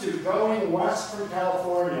come to going west from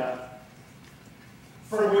California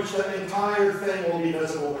for which the entire thing will be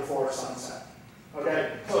visible before sunset.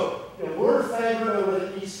 Okay? So, you know, we're favored over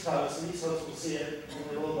the East Coast. The East Coast will see it,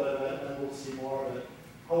 only a little bit of it, and then we'll see more of it.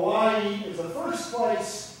 Hawaii is the first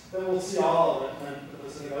place that we'll see all of it, and the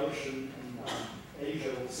Pacific Ocean and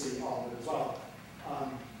Asia will see all of it as well.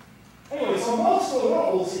 Anyway, so most of the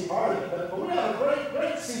world will see part of it, but we have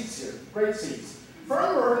great seats here, great seats.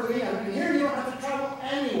 From Berkeley, and here you don't have to travel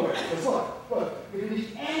anywhere. Because look, you can be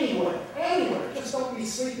anywhere. Just don't be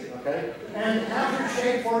sleeping, okay? And have your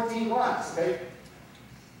shade 14 glass, okay?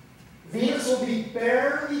 Venus will be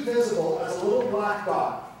barely visible as a little black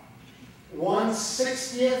dot,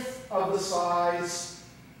 1/60th of the size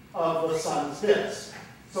of the sun's disk.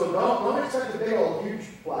 So don't expect a big old huge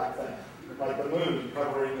black thing, like the moon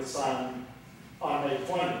covering the sun on May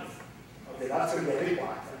 20th. Okay, that's going to be a big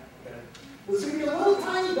black thing. Okay? This is going to be a little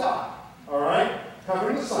tiny dot, all right,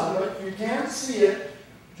 covering the sun, but you can see it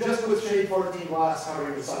just with shade 14 glass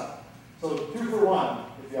covering the sun. So 2 for 1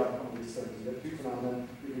 if you have one of these things. You get 2 for 1, and then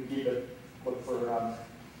you can keep it, look for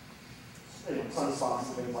sunspots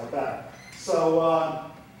and things like that.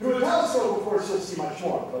 So through a telescope, of course, you'll see much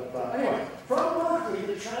more. But anyway, from Berkeley,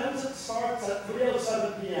 the transit starts at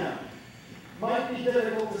 3:07 p.m. Might be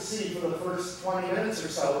difficult to see for the first 20 minutes or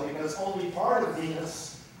so because only part of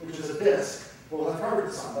Venus, which is a disk, will have covered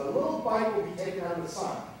the sun. But a little bite will be taken out of the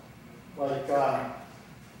sun. Like,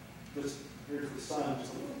 just here's the sun,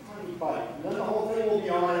 just a little tiny bite. And then the whole thing will be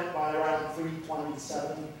on it by around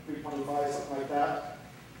 3:27, 3:25, something like that.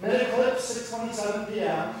 Mid-eclipse, 6:27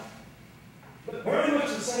 p.m. But very much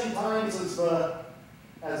the same times as the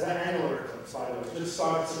annular eclipse, by the way. It just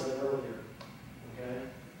starts a bit earlier. Okay?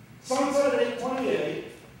 Sunset at 8:28,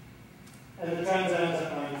 and the transit ends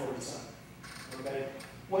at 9:47. Okay?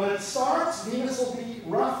 When it starts, Venus will be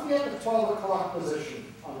roughly at the 12 o'clock position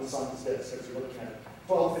on the sun's disk, as you're looking at it,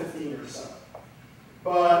 12:15 or so.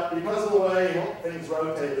 But because of the way things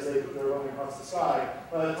rotate as they're going across the sky,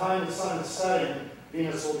 by the time the sun is setting,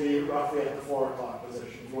 Venus will be roughly at the 4 o'clock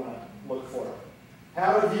position, if you want to look for it.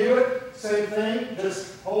 How to view it? Same thing.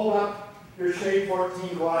 Just hold up your shade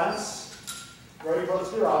 14 glass very close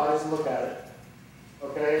to your eyes and look at it.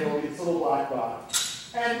 Okay, it'll be this little black dot.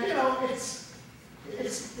 And you know,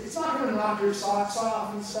 it's not going to knock your socks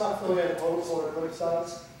off and stuff the way a total solar eclipse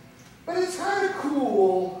does. But it's kind of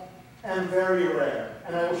cool and very rare.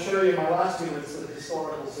 And I will show you in my last 2 minutes the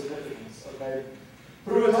historical significance. Okay,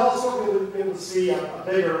 through a telescope you'll be able to see a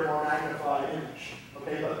bigger, more magnified image.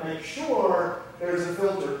 Okay, but make sure there's a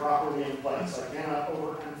filter properly in place. I cannot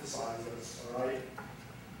overemphasize this, all right?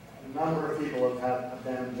 A number of people have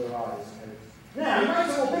damaged their eyes. Okay? Now, you might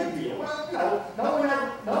say, well, big deal. Well, you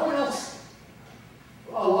know, no one else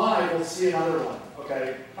alive will see another one,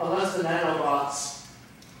 okay? Unless the nanobots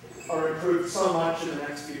are improved so much in the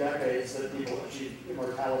next few decades that people achieve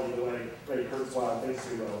immortality the way Ray Kurzweil thinks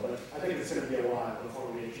we will. But I think it's going to be a while before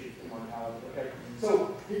we achieve immortality, okay?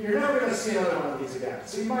 So you're never going to see another one of these again.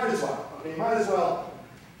 So you might as well. Okay, you might as well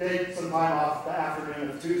take some time off the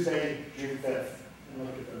afternoon of Tuesday, June 5th, and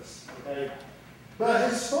look at this. Okay? The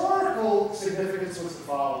historical significance was the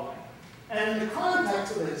following. And in the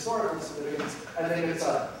context of the historical significance, I think it's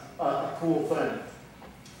a cool thing.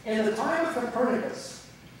 In the time of Copernicus,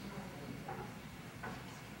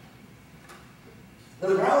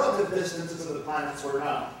 the relative distances of the planets were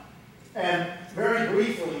known. And very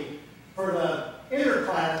briefly, for the inner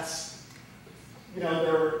planets, you know,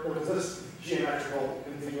 there was this geometrical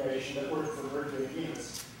configuration that worked for Mercury and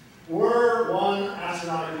Venus. We're 1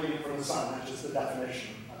 astronomical unit from the sun, that's just the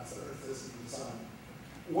definition. That's the Earth distance from the sun.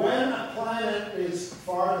 When a planet is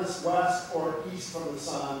farthest west or east from the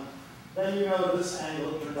sun, then you know this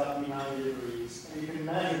angle turns out to be 90 degrees. And you can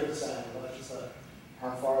measure this angle, that's just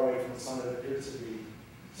how far away from the sun it appears to be.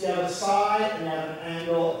 So you have a side, and you have an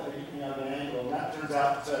angle, and you have an angle, and that turns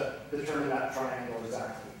out to determine that triangle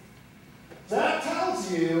exactly. So that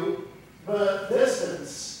tells you the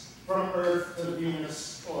distance from Earth to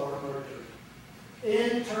Venus or Mercury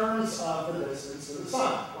in terms of the distance to the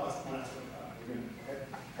sun. Well, that's what we're doing, okay?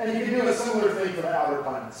 And you can do a similar thing for the outer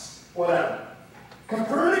planets, whatever.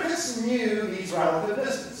 Copernicus knew these relative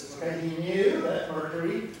distances, okay? He knew that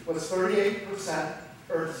Mercury was 38%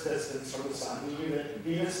 Earth's distance from the sun. We knew that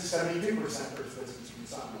Venus is 72% Earth's distance from the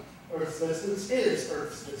sun. Earth's distance is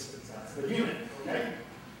Earth's distance. That's the unit, okay?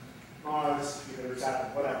 Mars, Jupiter,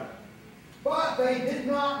 Saturn, whatever. But they did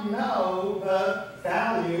not know the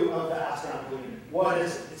value of the astronomical unit. What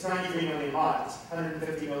is it? It's 93 million miles,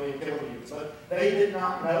 150 million kilometers. But they did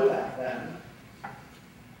not know that then.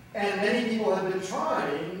 And many people have been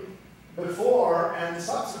trying before and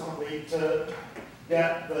subsequently to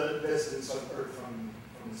get the distance of Earth from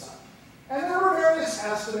the sun. And there were various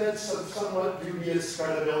estimates of somewhat dubious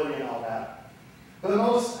credibility and all that. The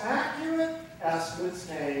most accurate estimates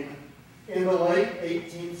came in the late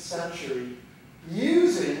 18th century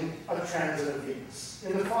using a transit of Venus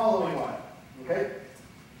in the following way. Okay?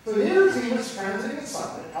 So here's Venus transiting the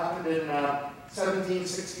sun. It happened in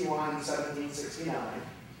 1761 and 1769.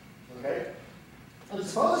 Okay? And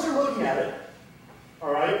suppose you're looking at it,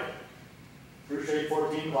 all right? Through shade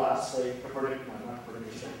 14 class, say, not pretty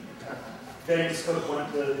James Cook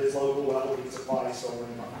went to his local level supply store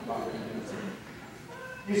and not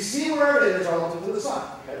you see where it is relative to the sun,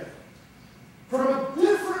 okay? From a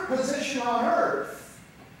different position on Earth,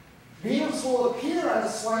 Venus will appear at a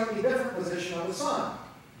slightly different position on the sun.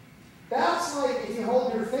 That's like if you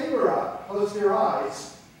hold your finger up, close your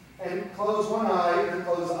eyes, and close one eye and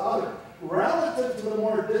close the other. Relative to the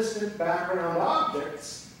more distant background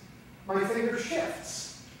objects, my finger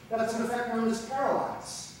shifts. That's an effect known as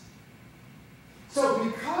parallax. So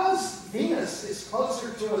because Venus is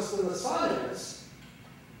closer to us than the sun is,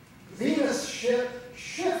 Venus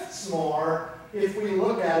shifts more if we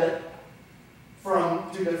look at it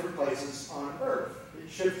from two different places on Earth. It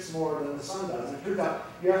shifts more than the sun does. And it turns out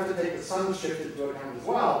you have to take the sun's shift into account as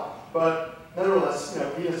well, but nevertheless,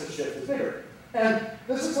 Venus's shift is bigger. And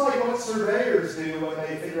this is like what surveyors do when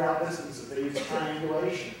they figure out distances. They use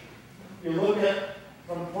triangulation. You look at,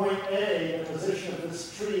 from point A, the position of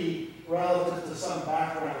this tree relative to some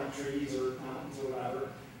background trees or mountains or whatever.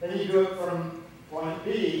 Then you do it from point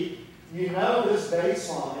B. You know this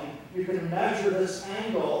baseline. You can measure this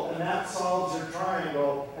angle, and that solves your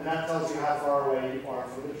triangle, and that tells you how far away you are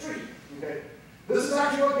from the tree. Okay? This is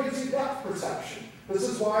actually what gives you depth perception. This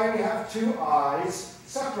is why we have two eyes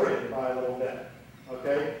separated by a little bit.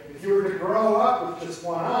 Okay? If you were to grow up with just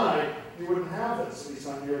one eye, you wouldn't have this, at least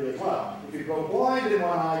not nearly as well. If you go blind in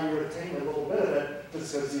one eye, you retain a little bit of it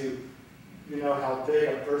just because you know how big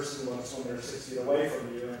a person looks when they're 6 feet away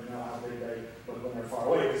from you, and you know how big they look when they're far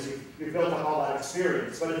away, because you've built up all that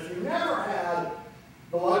experience. But if you never had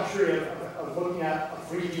the luxury of looking at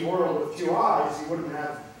a 3D world with two eyes, you wouldn't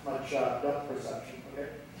have much depth perception. Okay?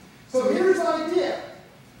 So here's the idea.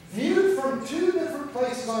 Viewed from two different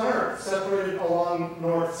places on Earth, separated along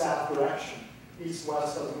north-south direction.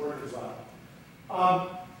 East-west doesn't work as well.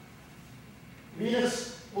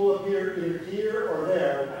 Venus will appear either here or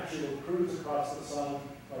there, and actually will cruise across the sun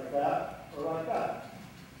like that or like that.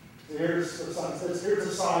 So here's the sun's this. Here's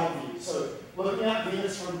a side view. So looking at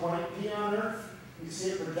Venus from point P on Earth, you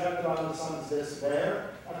see it projected on the sun's disk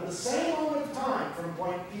there. At the same moment of time, from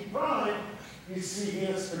point P prime, you see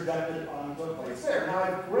Venus projected onto a place there. Now,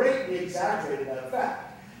 I've greatly exaggerated that effect.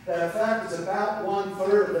 That effect is about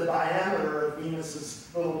 1/3 of the diameter of Venus's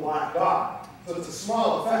little black dot. So it's a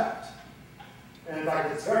small effect. And in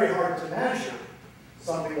fact, it's very hard to measure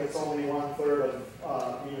something that's only 1/3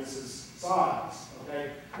 of Venus's size.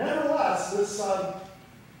 Okay. Nevertheless, this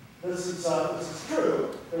is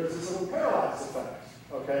true. There's this little parallax effect.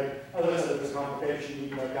 Okay. As I said, there's a complication. You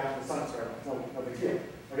need to account for the sun's parallax. No big deal.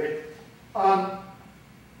 Okay.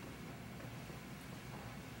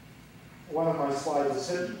 One of my slides is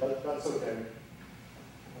hidden, but that's okay.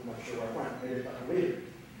 I'm not sure where it went. Maybe I can read it.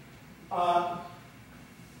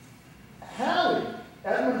 Halley,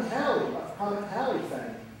 Edmund Halley of Comet Halley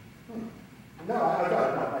fame. No, I got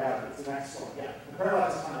it. No, I have it. It's the next one. Yeah, the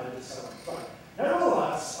parallax is kind of just so. But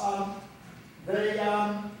nevertheless, they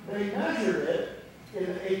measured it in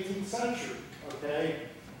the 18th century. Okay,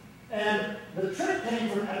 and the trick came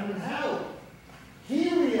from Edmund Halley. He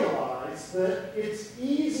realized that it's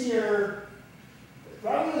easier,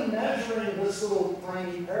 rather than measuring this little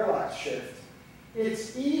tiny parallax shift,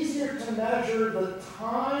 it's easier to measure the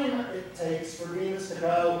time it takes for Venus to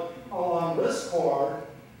go along this chord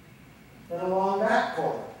than along that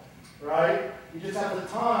chord, right? You just have the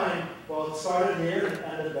time, well, it started here and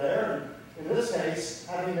ended there, and in this case,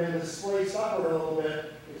 having been displaced upward a little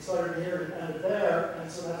bit, it started here and ended there, and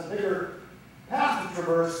so it has a bigger path to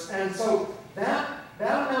traverse, and so that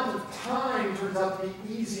amount of time turns out to be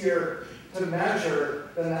easier to measure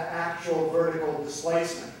than the actual vertical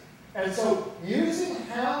displacement. And so using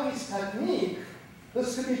Halley's technique,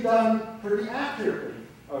 this could be done pretty accurately,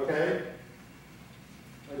 okay?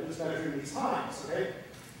 By just measuring these times, okay?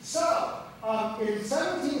 So, in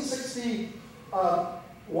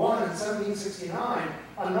 1761 and 1769,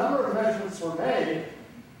 a number of measurements were made.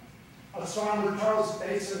 Astronomer Charles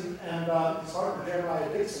Mason and his partner Jeremiah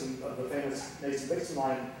Dixon of the famous Mason-Dixon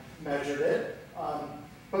line measured it.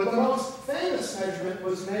 But the most famous measurement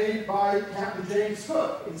was made by Captain James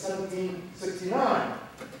Cook in 1769.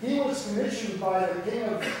 He was commissioned by the King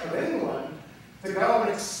of England to go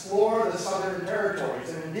and explore the Southern Territories,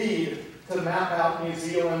 and indeed to map out New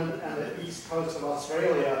Zealand and the east coast of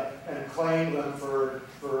Australia and claim them for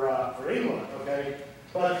England. Okay,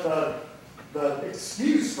 but the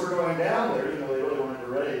excuse for going down there, even though they really wanted to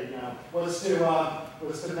raid, was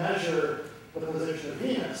to measure the position of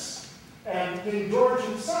Venus. And And King George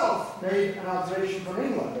himself made an observation from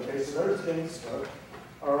England. Okay, so there's King's stroke.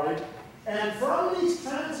 All right. And from these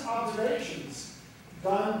trans observations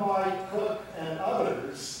done by Cook and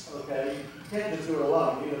others, okay, you can't just do it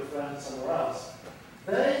alone, you need a friend somewhere else.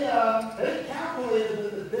 They calculated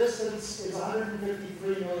that the distance is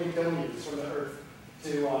 153 million kilometers from the Earth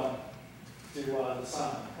to the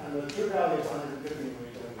Sun. And the true value is 150 million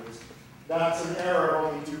kilometers. That's an error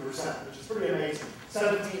of only 2%, which is pretty amazing.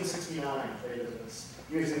 1769 they did this,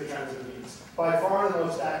 using the transit means. By far the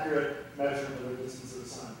most accurate measurement of the distance of the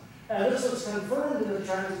Sun. And this was confirmed in the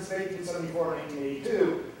transits of 1874 and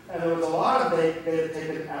 1882, and there was a lot of data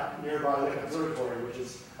taken at nearby Lick Observatory, which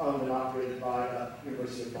is owned and operated by the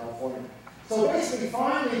University of California. So basically,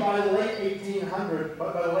 finally, by the late 1800s,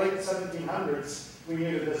 by the late 1700s, we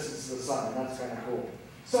knew the distance of the Sun, and that's kind of cool.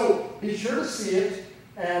 So be sure to see it,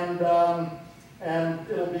 and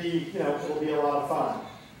it'll be, it'll be a lot of fun.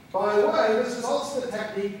 By the way, this is also the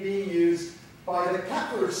technique being used by the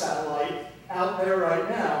Kepler satellite out there right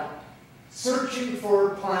now, searching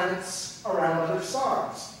for planets around other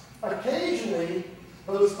stars. Occasionally,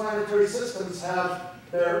 those planetary systems have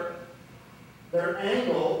their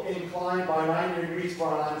angle inclined by 90 degrees to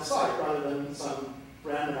our line of sight, rather than some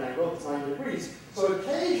random angle, it's 90 degrees. So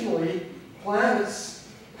occasionally, planets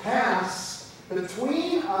pass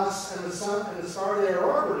between us and the Sun and the star they are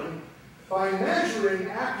orbiting. By measuring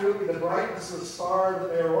accurately the brightness of the star that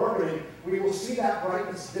they are orbiting, we will see that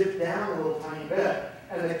brightness dip down a little tiny bit.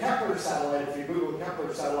 And the Kepler satellite, if you Google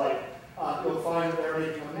Kepler satellite, you'll find that they're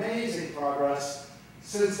making amazing progress.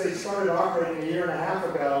 Since they started operating a year and a half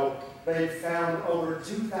ago, they've found over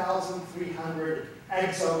 2,300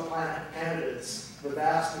 exoplanet candidates, the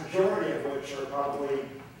vast majority of which are probably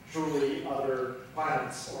truly other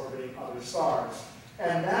planets orbiting other stars.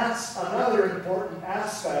 And that's another important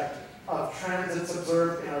aspect of transits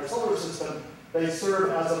observed in our solar system. They serve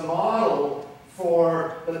as a model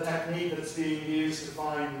for the technique that's being used to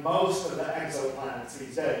find most of the exoplanets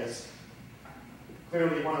these days.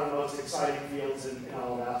 Clearly one of the most exciting fields in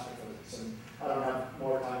all of astrophysics. And I don't have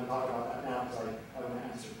more time to talk about that now because I want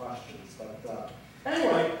to answer questions. But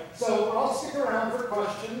anyway, so I'll stick around for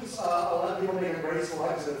questions. I'll let people make a graceful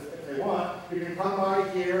exit if they want. You can come by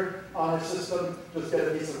here on the system, just get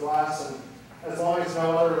a piece of glass, and as long as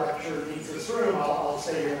no other lecture needs this room, I'll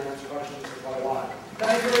stay here and answer questions for quite a while.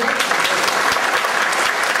 Thank you very much.